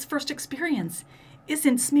 its first experience,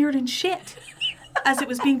 isn't smeared in shit as it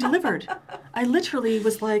was being delivered. I literally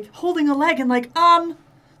was like holding a leg and like,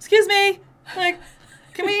 excuse me, like,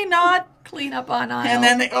 can we not clean up on aisle? And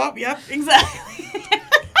then yep, exactly.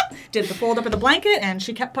 Did the fold up of the blanket and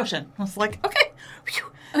she kept pushing. I was like, okay,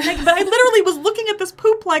 whew. Like, but I literally was looking at this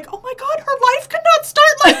poop like, oh my God, her life could not start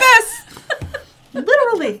like this.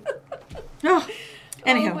 Literally. Oh.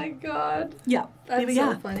 Anyhow. Oh my God. Yeah. That's Maybe,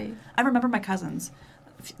 so funny. I remember my cousins,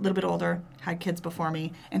 a little bit older, had kids before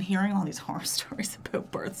me, and hearing all these horror stories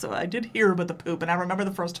about birth. So I did hear about the poop, and I remember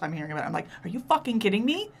the first time hearing about it. I'm like, are you fucking kidding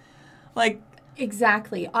me? Like,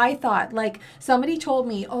 Exactly. I thought, like, somebody told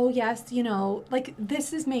me, oh, yes, you know, like,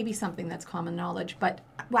 this is maybe something that's common knowledge. But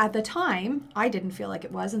at the time, I didn't feel like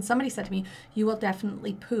it was. And somebody said to me, you will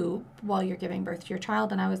definitely poop while you're giving birth to your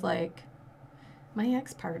child. And I was like, my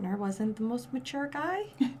ex-partner wasn't the most mature guy.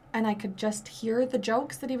 And I could just hear the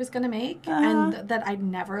jokes that he was going to make and that I'd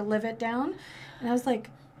never live it down. And I was like,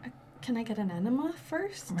 can I get an enema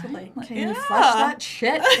first? Right. Can you flush that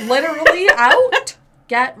shit literally out?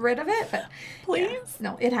 Get rid of it? But please. yeah.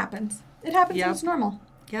 No, it happens. It happens. Yep. And it's normal.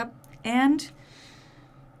 Yep. And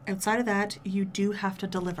outside of that, you do have to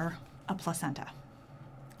deliver a placenta.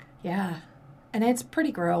 Yeah. And it's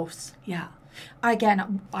pretty gross. Yeah.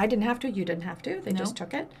 Again, I didn't have to. You didn't have to. They just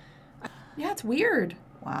took it. Yeah, it's weird.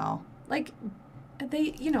 Wow. Like,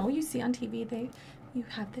 they, you know, you see on TV, you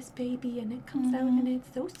have this baby and it comes out and it's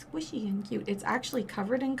so squishy and cute. It's actually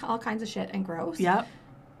covered in all kinds of shit and gross. Yep.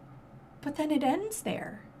 But then it ends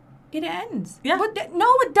there. It ends. Yeah. But no,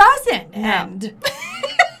 it doesn't No. end.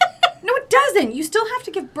 No, it doesn't. You still have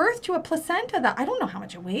to give birth to a placenta that, I don't know how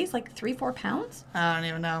much it weighs, like 3-4 pounds? I don't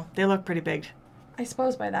even know. They look pretty big. I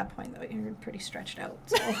suppose by that point, though, you're pretty stretched out.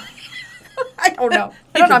 So I don't know.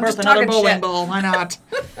 I You don't know. can I'm birth just another talking bowling shit. ball. Why not?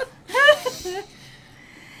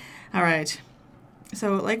 All right.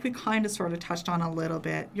 So like we kind of sort of touched on a little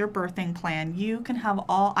bit, your birthing plan, you can have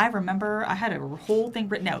all, I remember I had a whole thing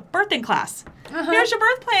written out, birthing class. Here's your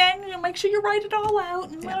birth plan. You know, make sure you write it all out.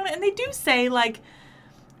 And they do say, like,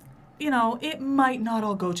 you know, it might not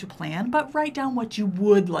all go to plan, but write down what you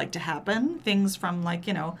would like to happen. Things from, like,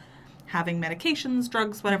 you know, having medications,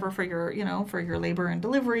 drugs, whatever for your, you know, for your labor and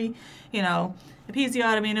delivery, you know,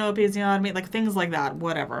 episiotomy, no episiotomy, like things like that,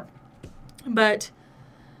 whatever. But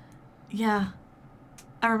yeah,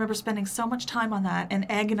 I remember spending so much time on that and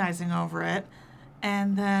agonizing over it.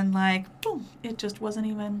 And then, like, boom, it just wasn't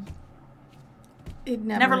even, It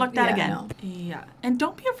never looked at again. No. Yeah. And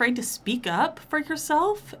don't be afraid to speak up for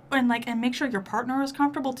yourself and, like, and make sure your partner is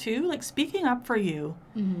comfortable too. Like, speaking up for you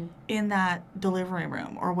in that delivery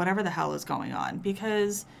room or whatever the hell is going on.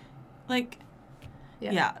 Because, like,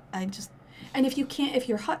 yeah I just, And if you can't, if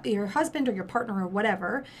your husband or your partner or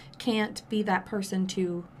whatever can't be that person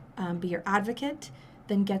to be your advocate,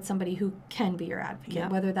 then get somebody who can be your advocate.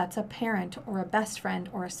 Yep. Whether that's a parent or a best friend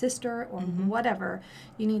or a sister or whatever,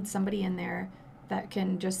 you need somebody in there that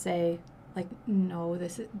can just say, like, no,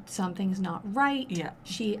 something's not right. Yeah.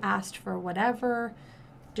 She asked for whatever,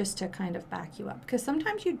 just to kind of back you up. Because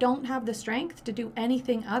sometimes you don't have the strength to do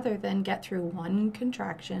anything other than get through one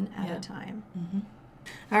contraction at a time.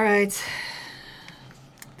 all right.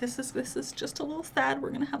 This is just a little sad. We're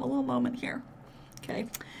going to have a little moment here. Okay.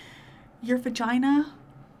 Your vagina,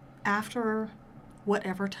 after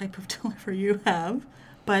whatever type of delivery you have,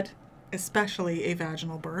 but especially a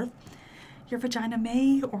vaginal birth, your vagina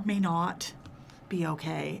may or may not be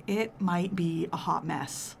okay. It might be a hot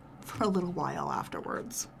mess for a little while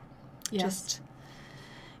afterwards. Yes. Just,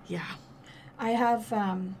 yeah. I have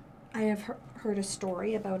heard a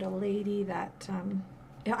story about a lady that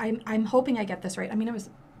I'm hoping I get this right. I mean, it was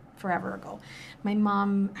forever ago. My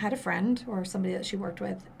mom had a friend or somebody that she worked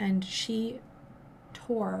with, and she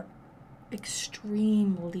tore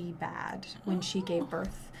extremely bad when she gave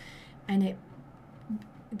birth. And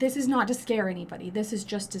this is not to scare anybody. This is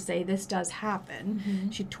just to say this does happen.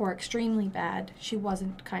 She tore extremely bad. She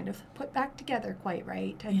wasn't kind of put back together quite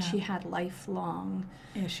right, and she had lifelong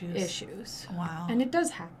issues. Wow. And it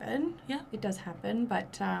does happen. Yeah. It does happen.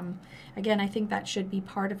 But again, I think that should be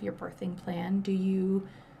part of your birthing plan. Do you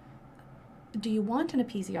want an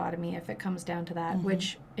episiotomy if it comes down to that?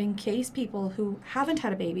 Which, in case people who haven't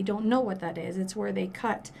had a baby don't know what that is, it's where they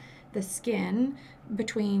cut the skin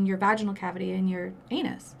between your vaginal cavity and your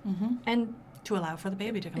anus. And To allow for the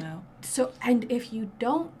baby to come out. so, and if you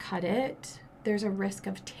don't cut it, there's a risk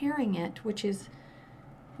of tearing it, which is,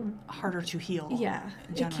 Harder to heal. it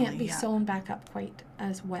can't generally, be sewn back up quite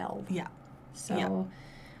as well. Yeah. So,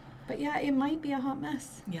 but yeah, it might be a hot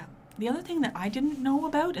mess. Yeah. The other thing that I didn't know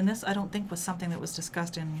about, and this I don't think was something that was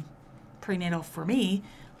discussed in prenatal for me,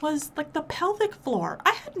 was like the pelvic floor.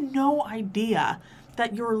 I had no idea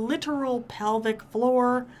that your literal pelvic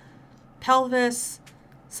floor, pelvis,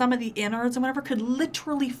 some of the innards and whatever could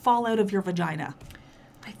literally fall out of your vagina.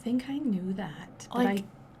 I think I knew that, but Like-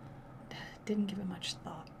 I didn't give it much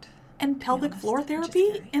thought. And pelvic honest, floor which is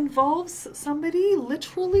therapy scary. involves somebody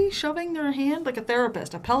literally shoving their hand, like a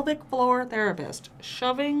therapist, a pelvic floor therapist,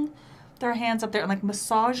 shoving their hands up there and like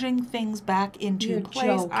massaging things back into You're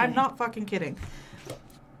place. I'm joking. not fucking kidding.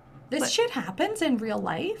 This shit happens in real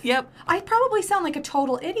life. Yep. I probably sound like a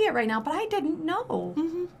total idiot right now, but I didn't know.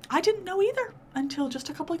 Hmm. I didn't know either until just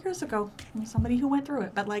a couple of years ago. From somebody who went through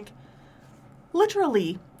it. But like,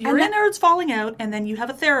 literally, your And that- innards falling out, and then you have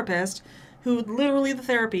a therapist who literally the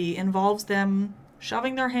therapy involves them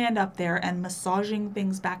shoving their hand up there and massaging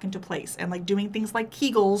things back into place and like doing things like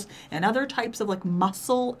Kegels and other types of like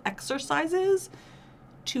muscle exercises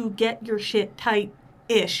to get your shit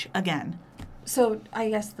tight-ish again. So I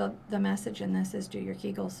guess the message in this is do your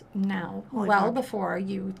Kegels now, Holy well fuck. before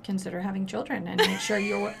you consider having children, and make sure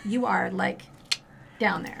you are like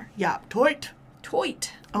down there, Yeah, tight.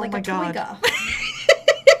 toit, Oh like my a God. toiga.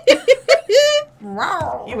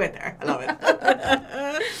 Rawr. You went there. I love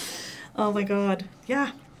it. Oh my God.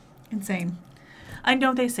 Yeah. Insane. I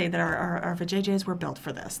know they say that our vajayjays were built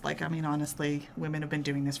for this. Like, I mean, honestly, women have been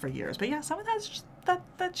doing this for years. But yeah, some of that's just,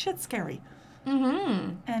 that shit's scary.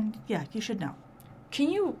 Mm-hmm. And yeah, you should know.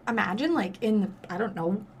 Can you imagine, like, in the, I don't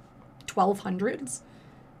know, 1200s,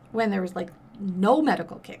 when there was, like, no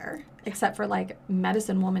medical care, except for, like,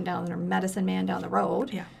 medicine woman down or medicine man down the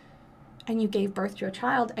road, Yeah. and you gave birth to a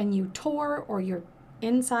child, and you tore, or your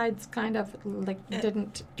insides kind of, like,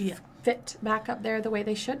 didn't Yeah. fit back up there the way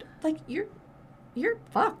they should, like, you're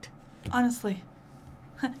fucked. Honestly.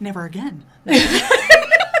 Never again. Good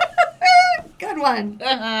one.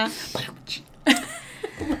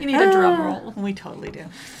 We need a drum roll. We totally do.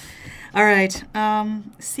 All right.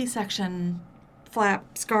 C-section,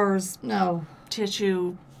 flap, scars, No.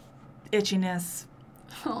 tissue, itchiness.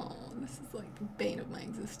 Oh, this is like the bane of my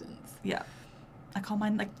existence. Yeah. I call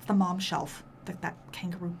mine like the mom shelf. Like that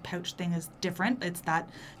kangaroo pouch thing is different. It's that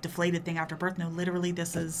deflated thing after birth. No, literally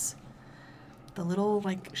this is the little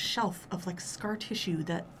like shelf of like scar tissue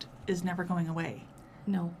that is never going away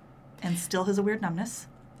No. and still has a weird numbness.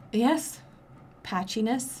 Yes.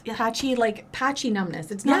 Patchiness. Yeah. Patchy numbness.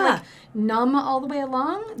 It's not Yeah. like numb all the way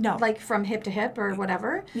along. No. Like from hip to hip or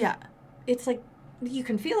whatever. Yeah. It's like you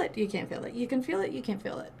can feel it, you can't feel it. You can feel it, you can't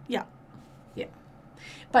feel it. Yeah. Yeah.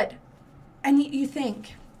 But, and you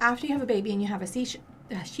think, after you have a baby and you have a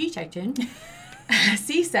C-section,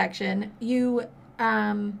 C-section, you,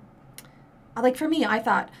 like for me, I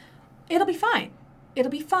thought, it'll be fine.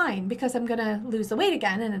 It'll be fine because I'm going to lose the weight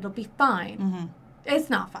again and it'll be fine. Mm-hmm.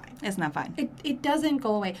 It's not fine. It's not fine. It doesn't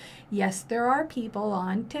go away. Yes, there are people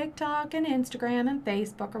on TikTok and Instagram and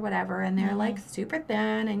Facebook or whatever, and they're like super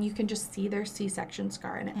thin, and you can just see their C-section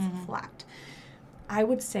scar and it's flat. I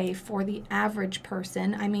would say for the average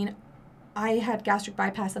person, I mean, I had gastric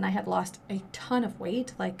bypass and I had lost a ton of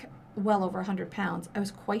weight, like well over 100 pounds. I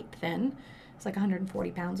was quite thin. It's like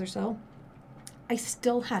 140 pounds or so. I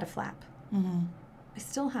still had a flap. Mm-hmm. I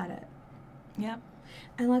still had it. Yeah.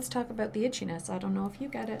 And let's talk about the itchiness. I don't know if you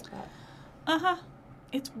get it, but... Uh-huh.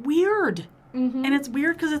 It's weird. Mm-hmm. And it's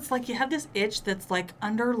weird because it's like you have this itch that's like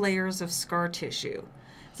under layers of scar tissue.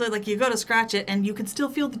 So like you go to scratch it and you can still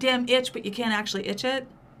feel the damn itch, but you can't actually itch it.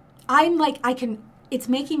 I'm like, it's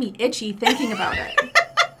making me itchy thinking about it.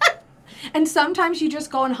 And sometimes you just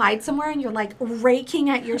go and hide somewhere and you're like raking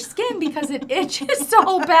at your skin because it itches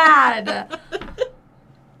so bad.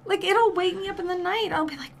 Like it'll wake me up in the night. I'll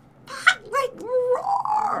be like, fuck, like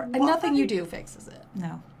roar. And nothing you do fixes it.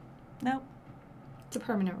 No. Nope. It's a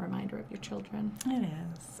permanent reminder of your children. It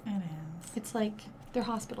is. It is. It's like their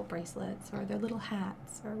hospital bracelets or their little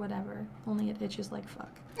hats or whatever. Only it itches like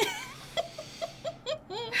fuck.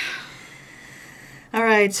 All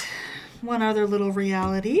right. One other little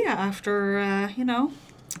reality after,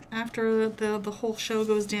 after the whole show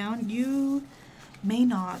goes down, you may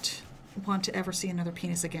not want to ever see another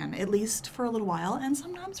penis again, at least for a little while, and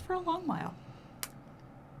sometimes for a long while.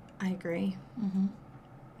 I agree. Mm-hmm.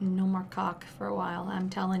 No more cock for a while, I'm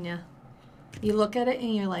telling you. You look at it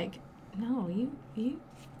and you're like, no,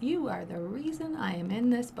 you are the reason I am in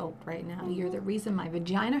this boat right now. You're the reason my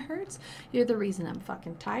vagina hurts. You're the reason I'm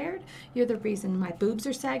fucking tired. You're the reason my boobs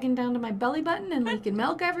are sagging down to my belly button and leaking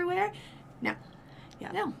milk everywhere. No.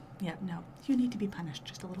 Yeah. No. Yeah, no. You need to be punished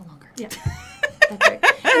just a little longer. Yeah. That's right.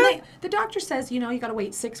 And the doctor says, you got to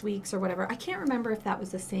wait 6 weeks or whatever. I can't remember if that was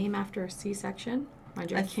the same after a C-section. Mind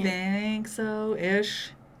you, I think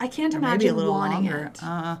so-ish. I can't Or maybe a imagine little wanting longer. it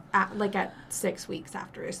at 6 weeks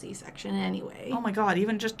after a C-section anyway. Oh my God,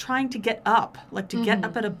 even just trying to get up, like to get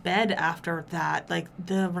up out of bed after that, like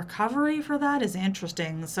the recovery for that is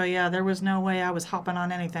interesting. So yeah, there was no way I was hopping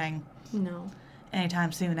on anything No.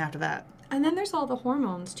 anytime soon after that. And then there's all the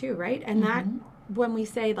hormones too, right? And that when we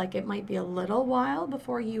say, like, it might be a little while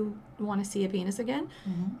before you want to see a penis again,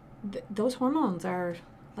 those hormones are,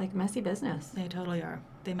 like, messy business. They totally are.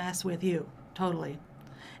 They mess with you. Totally.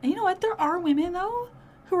 And you know what? There are women, though,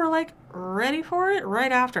 who are, like, ready for it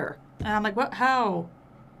right after. And I'm like, what? How?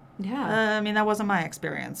 Yeah. I mean, that wasn't my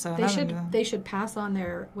experience. So They should pass on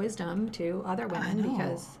their wisdom to other women know.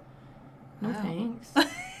 because no Wow. thanks.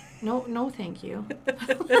 No, thank you.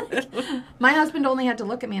 My husband only had to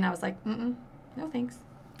look at me and I was like, no thanks.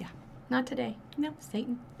 Yeah. Not today. No.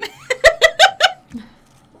 Satan.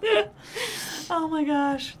 Oh my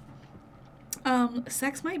gosh.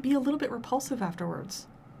 Sex might be a little bit repulsive afterwards.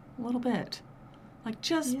 A little bit. Like,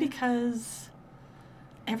 just because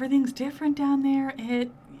everything's different down there,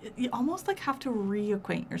 you almost, like, have to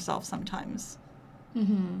reacquaint yourself sometimes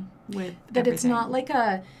with That it's everything. not like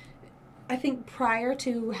I think prior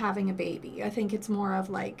to having a baby, I think it's more of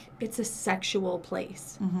like, it's a sexual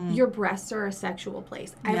place. Your breasts are a sexual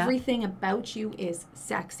place. Yeah. Everything about you is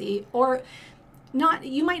sexy. Or not,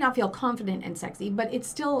 you might not feel confident and sexy, but it's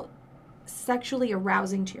still sexually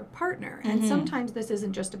arousing to your partner. And sometimes this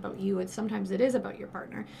isn't just about you, sometimes it is about your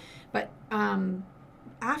partner. But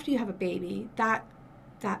after you have a baby, that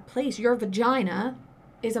place, your vagina,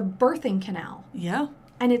 is a birthing canal. Yeah.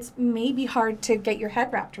 And it's maybe hard to get your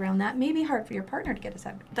head wrapped around that. Maybe hard for your partner to get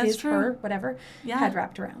his true. her, whatever, Yeah. head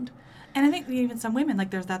wrapped around. And I think even some women,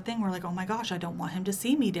 like, there's that thing where, like, oh my gosh, I don't want him to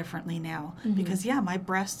see me differently now. Because, my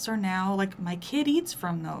breasts are now, like, my kid eats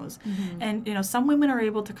from those. And, some women are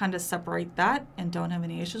able to kind of separate that and don't have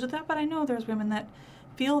any issues with that. But I know there's women that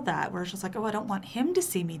feel that, where it's just like, oh, I don't want him to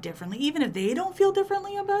see me differently. Even if they don't feel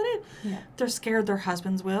differently about it, they're scared their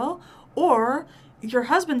husbands will. Or your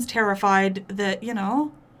husband's terrified that,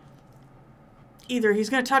 either he's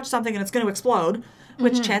going to touch something and it's going to explode,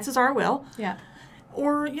 which chances are it will. Yeah.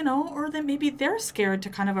 Or, or that maybe they're scared to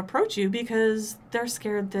kind of approach you because they're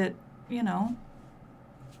scared that, you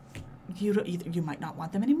might not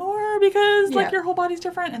want them anymore because, like, your whole body's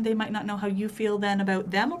different and they might not know how you feel then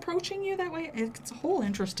about them approaching you that way. It's a whole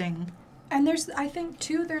interesting... And I think,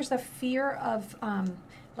 too, there's a fear of,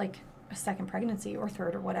 like, a second pregnancy or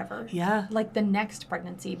third or whatever. Yeah. Like the next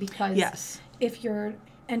pregnancy, because if you're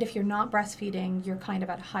not breastfeeding, you're kind of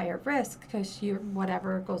at higher risk because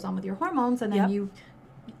whatever goes on with your hormones, and then you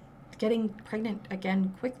getting pregnant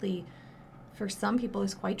again quickly for some people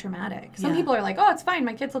is quite traumatic. Some people are like, oh, it's fine,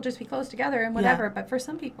 my kids will just be close together and whatever. But for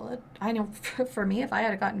some people, I know for me, if I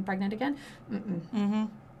had gotten pregnant again,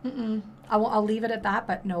 I'll leave it at that,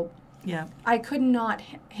 but no. Yeah. I could not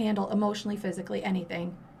handle emotionally, physically,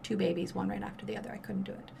 anything. 2 babies, one right after the other. I couldn't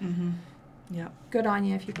do it. Yep. Good on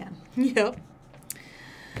you if you can. Yep.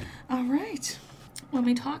 All right. When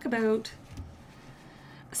we talk about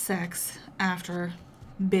sex after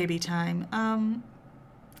baby time,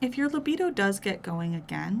 if your libido does get going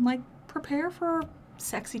again, like, prepare for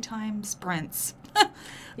sexy time sprints.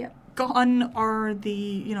 Yep. Gone are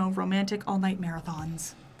the, romantic all-night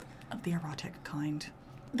marathons of the erotic kind.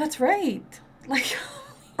 That's right. Like...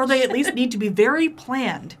 Or they at least need to be very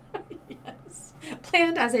planned. Yes.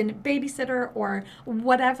 Planned as in babysitter or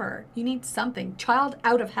whatever. You need something. Child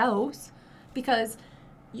out of house. Because,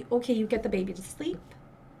 you get the baby to sleep.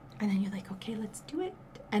 And then you're like, okay, let's do it.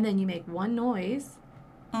 And then you make one noise.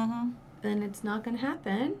 Then it's not going to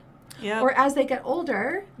happen. Yeah. Or as they get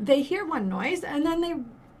older, they hear one noise and then they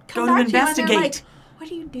come Go to back to you and they're like, investigate. what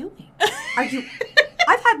are you doing? Are you...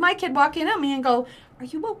 I've had my kid walk in on me and go, are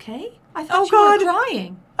you okay? I thought you were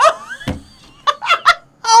crying.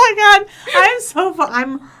 Oh my God.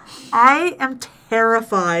 I am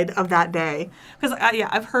terrified of that day. Because,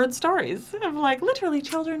 I've heard stories of, like, literally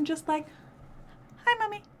children just like, hi,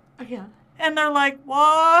 mommy. Yeah. And they're like,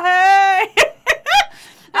 whoa, hey.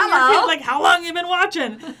 And your Hello. kid, like, how long you been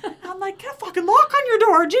watching? I'm like, get a fucking lock on your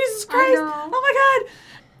door. Jesus Christ. know. Oh my God.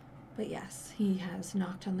 But yes, he has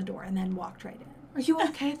knocked on the door and then walked right in. Are you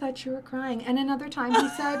okay? I thought you were crying. And another time he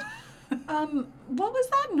said, what was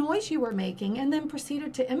that noise you were making? And then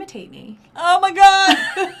proceeded to imitate me. Oh my God.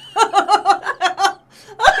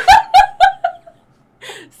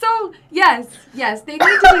 So, yes, they need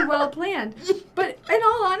to be well planned. But in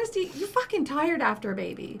all honesty, you're fucking tired after a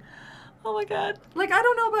baby. Oh my God. Like, I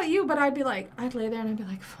don't know about you, but I'd lay there and I'd be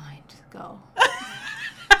like, fine, just go.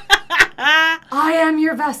 I am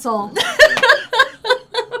your vessel.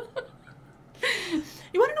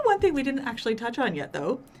 You want to know one thing we didn't actually touch on yet,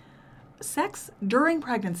 though? Sex during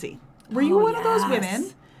pregnancy. Were you one of those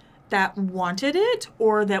women that wanted it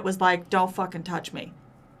or that was like, don't fucking touch me?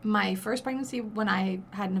 My first pregnancy, when I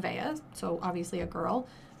had Nevaeh, so obviously a girl,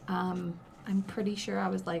 I'm pretty sure I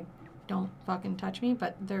was like, don't fucking touch me,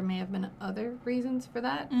 but there may have been other reasons for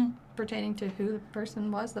that pertaining to who the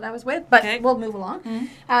person was that I was with. But we'll move along.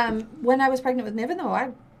 When I was pregnant with Niven, though,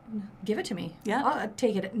 I'd give it to me. Yeah. I'd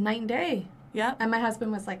take it night and day. Yeah. And my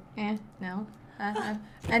husband was like, no.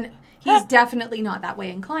 And he's definitely not that way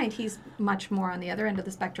inclined. He's much more on the other end of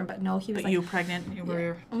the spectrum. But no, he was But you pregnant, you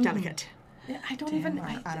were delicate. I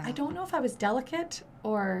don't know if I was delicate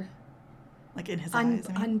or like in his eyes.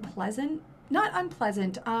 Unpleasant. Not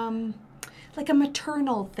unpleasant. Like a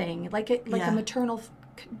maternal thing. Like a maternal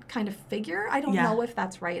kind of figure. I don't know if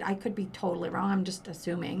that's right. I could be totally wrong. I'm just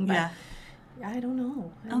assuming. But I don't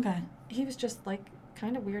know. Okay. He was just like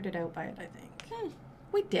kind of weirded out by it, I think.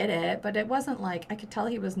 We did it, but it wasn't like, I could tell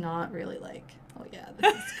he was not really like, oh yeah,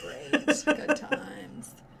 this is great. Good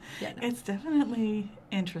times. Yeah, no. It's definitely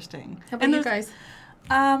interesting. How about you guys?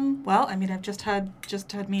 Well, I mean, I've just had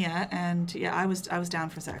Mia, and I was down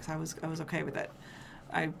for sex. I was okay with it.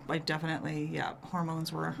 I definitely,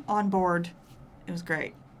 hormones were on board. It was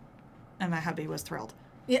great, and my hubby was thrilled.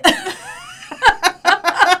 Yeah.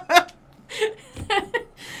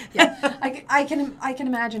 Yeah, I can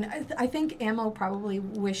imagine. I think Ammo probably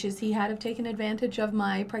wishes he had have taken advantage of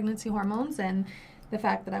my pregnancy hormones and the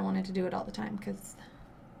fact that I wanted to do it all the time because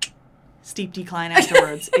steep decline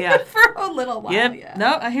afterwards. Yeah, for a little while. Yep. Yeah.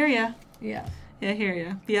 No, I hear you. Yeah. I hear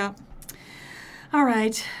you. Yeah. All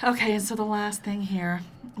right. Okay. And so the last thing here,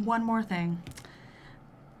 one more thing.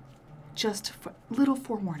 Just little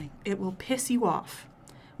forewarning. It will piss you off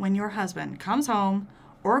when your husband comes home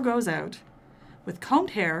or goes out with combed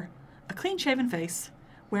hair, a clean-shaven face,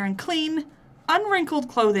 wearing clean, unwrinkled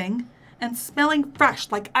clothing, and smelling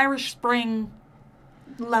fresh like Irish Spring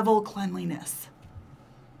level cleanliness.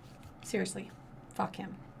 Seriously, fuck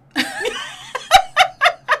him.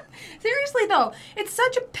 Seriously though, it's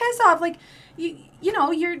such a piss off. Like, you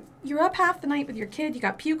know, you're up half the night with your kid. You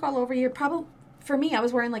got puke all over you. Probably for me, I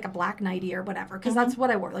was wearing like a black nightie or whatever because that's what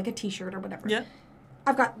I wore, like a t-shirt or whatever. Yeah.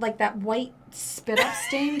 I've got like that white spit up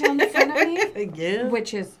stain down the front of me,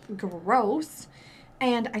 which is gross,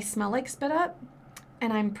 and I smell like spit up,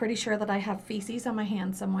 and I'm pretty sure that I have feces on my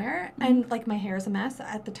hand somewhere, and like my hair is a mess.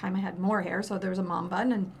 At the time, I had more hair, so there was a mom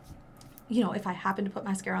bun, and you know, if I happen to put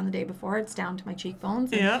mascara on the day before, it's down to my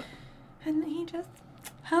cheekbones. And, and he just,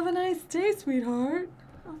 have a nice day, sweetheart.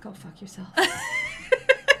 Oh, go fuck yourself.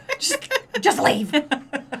 just leave.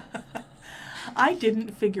 I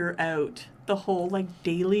didn't figure out the whole like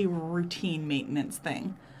daily routine maintenance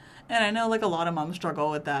thing. And I know like a lot of moms struggle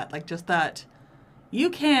with that. Like just that you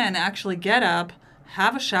can actually get up,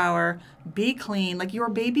 have a shower, be clean. Like your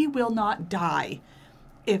baby will not die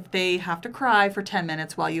if they have to cry for 10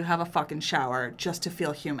 minutes while you have a fucking shower just to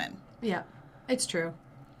feel human. Yeah, it's true.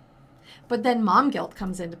 But then mom guilt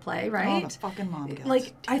comes into play, right? Oh, the fucking mom guilt.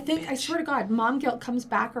 Like, I swear to God, mom guilt comes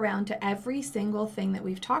back around to every single thing that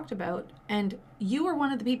we've talked about. And you were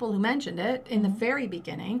one of the people who mentioned it in the very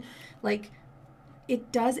beginning. Like,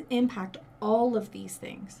 it does impact all of these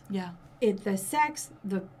things. Yeah. The sex,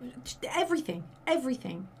 everything.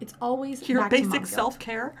 It's always your back to mom basic guilt.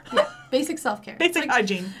 Self-care. Yeah, basic self-care. Basic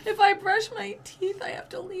hygiene. If I brush my teeth, I have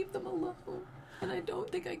to leave them alone. And I don't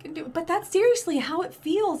think I can do it. But that's seriously how it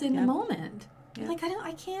feels in the moment. Yep. Like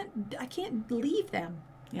I can't leave them.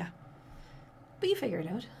 Yeah. But you figure it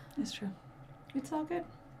out. It's true. It's all good.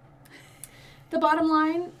 The bottom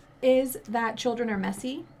line is that children are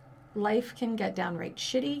messy, life can get downright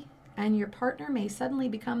shitty, and your partner may suddenly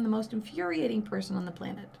become the most infuriating person on the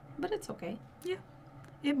planet. But it's okay. Yeah.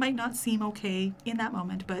 It might not seem okay in that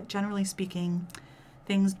moment, but generally speaking,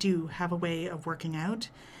 things do have a way of working out.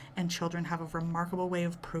 And children have a remarkable way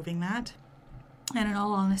of proving that. And in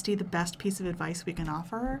all honesty, the best piece of advice we can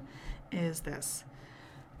offer is this.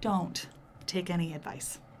 Don't take any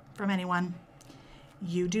advice from anyone.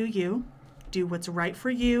 You do you. Do what's right for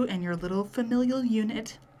you and your little familial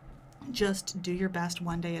unit. Just do your best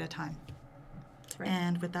one day at a time. That's right.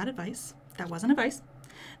 And with that advice, that wasn't advice.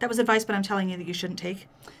 That was advice, but I'm telling you that you shouldn't take.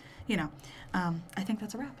 You know, I think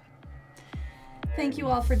that's a wrap. Thank you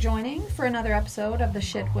all for joining for another episode of The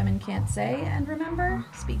Shit Women Can't Say. And remember,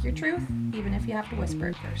 speak your truth, even if you have to whisper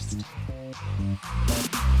it first.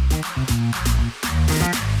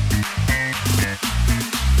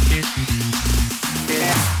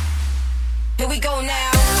 Here we go now.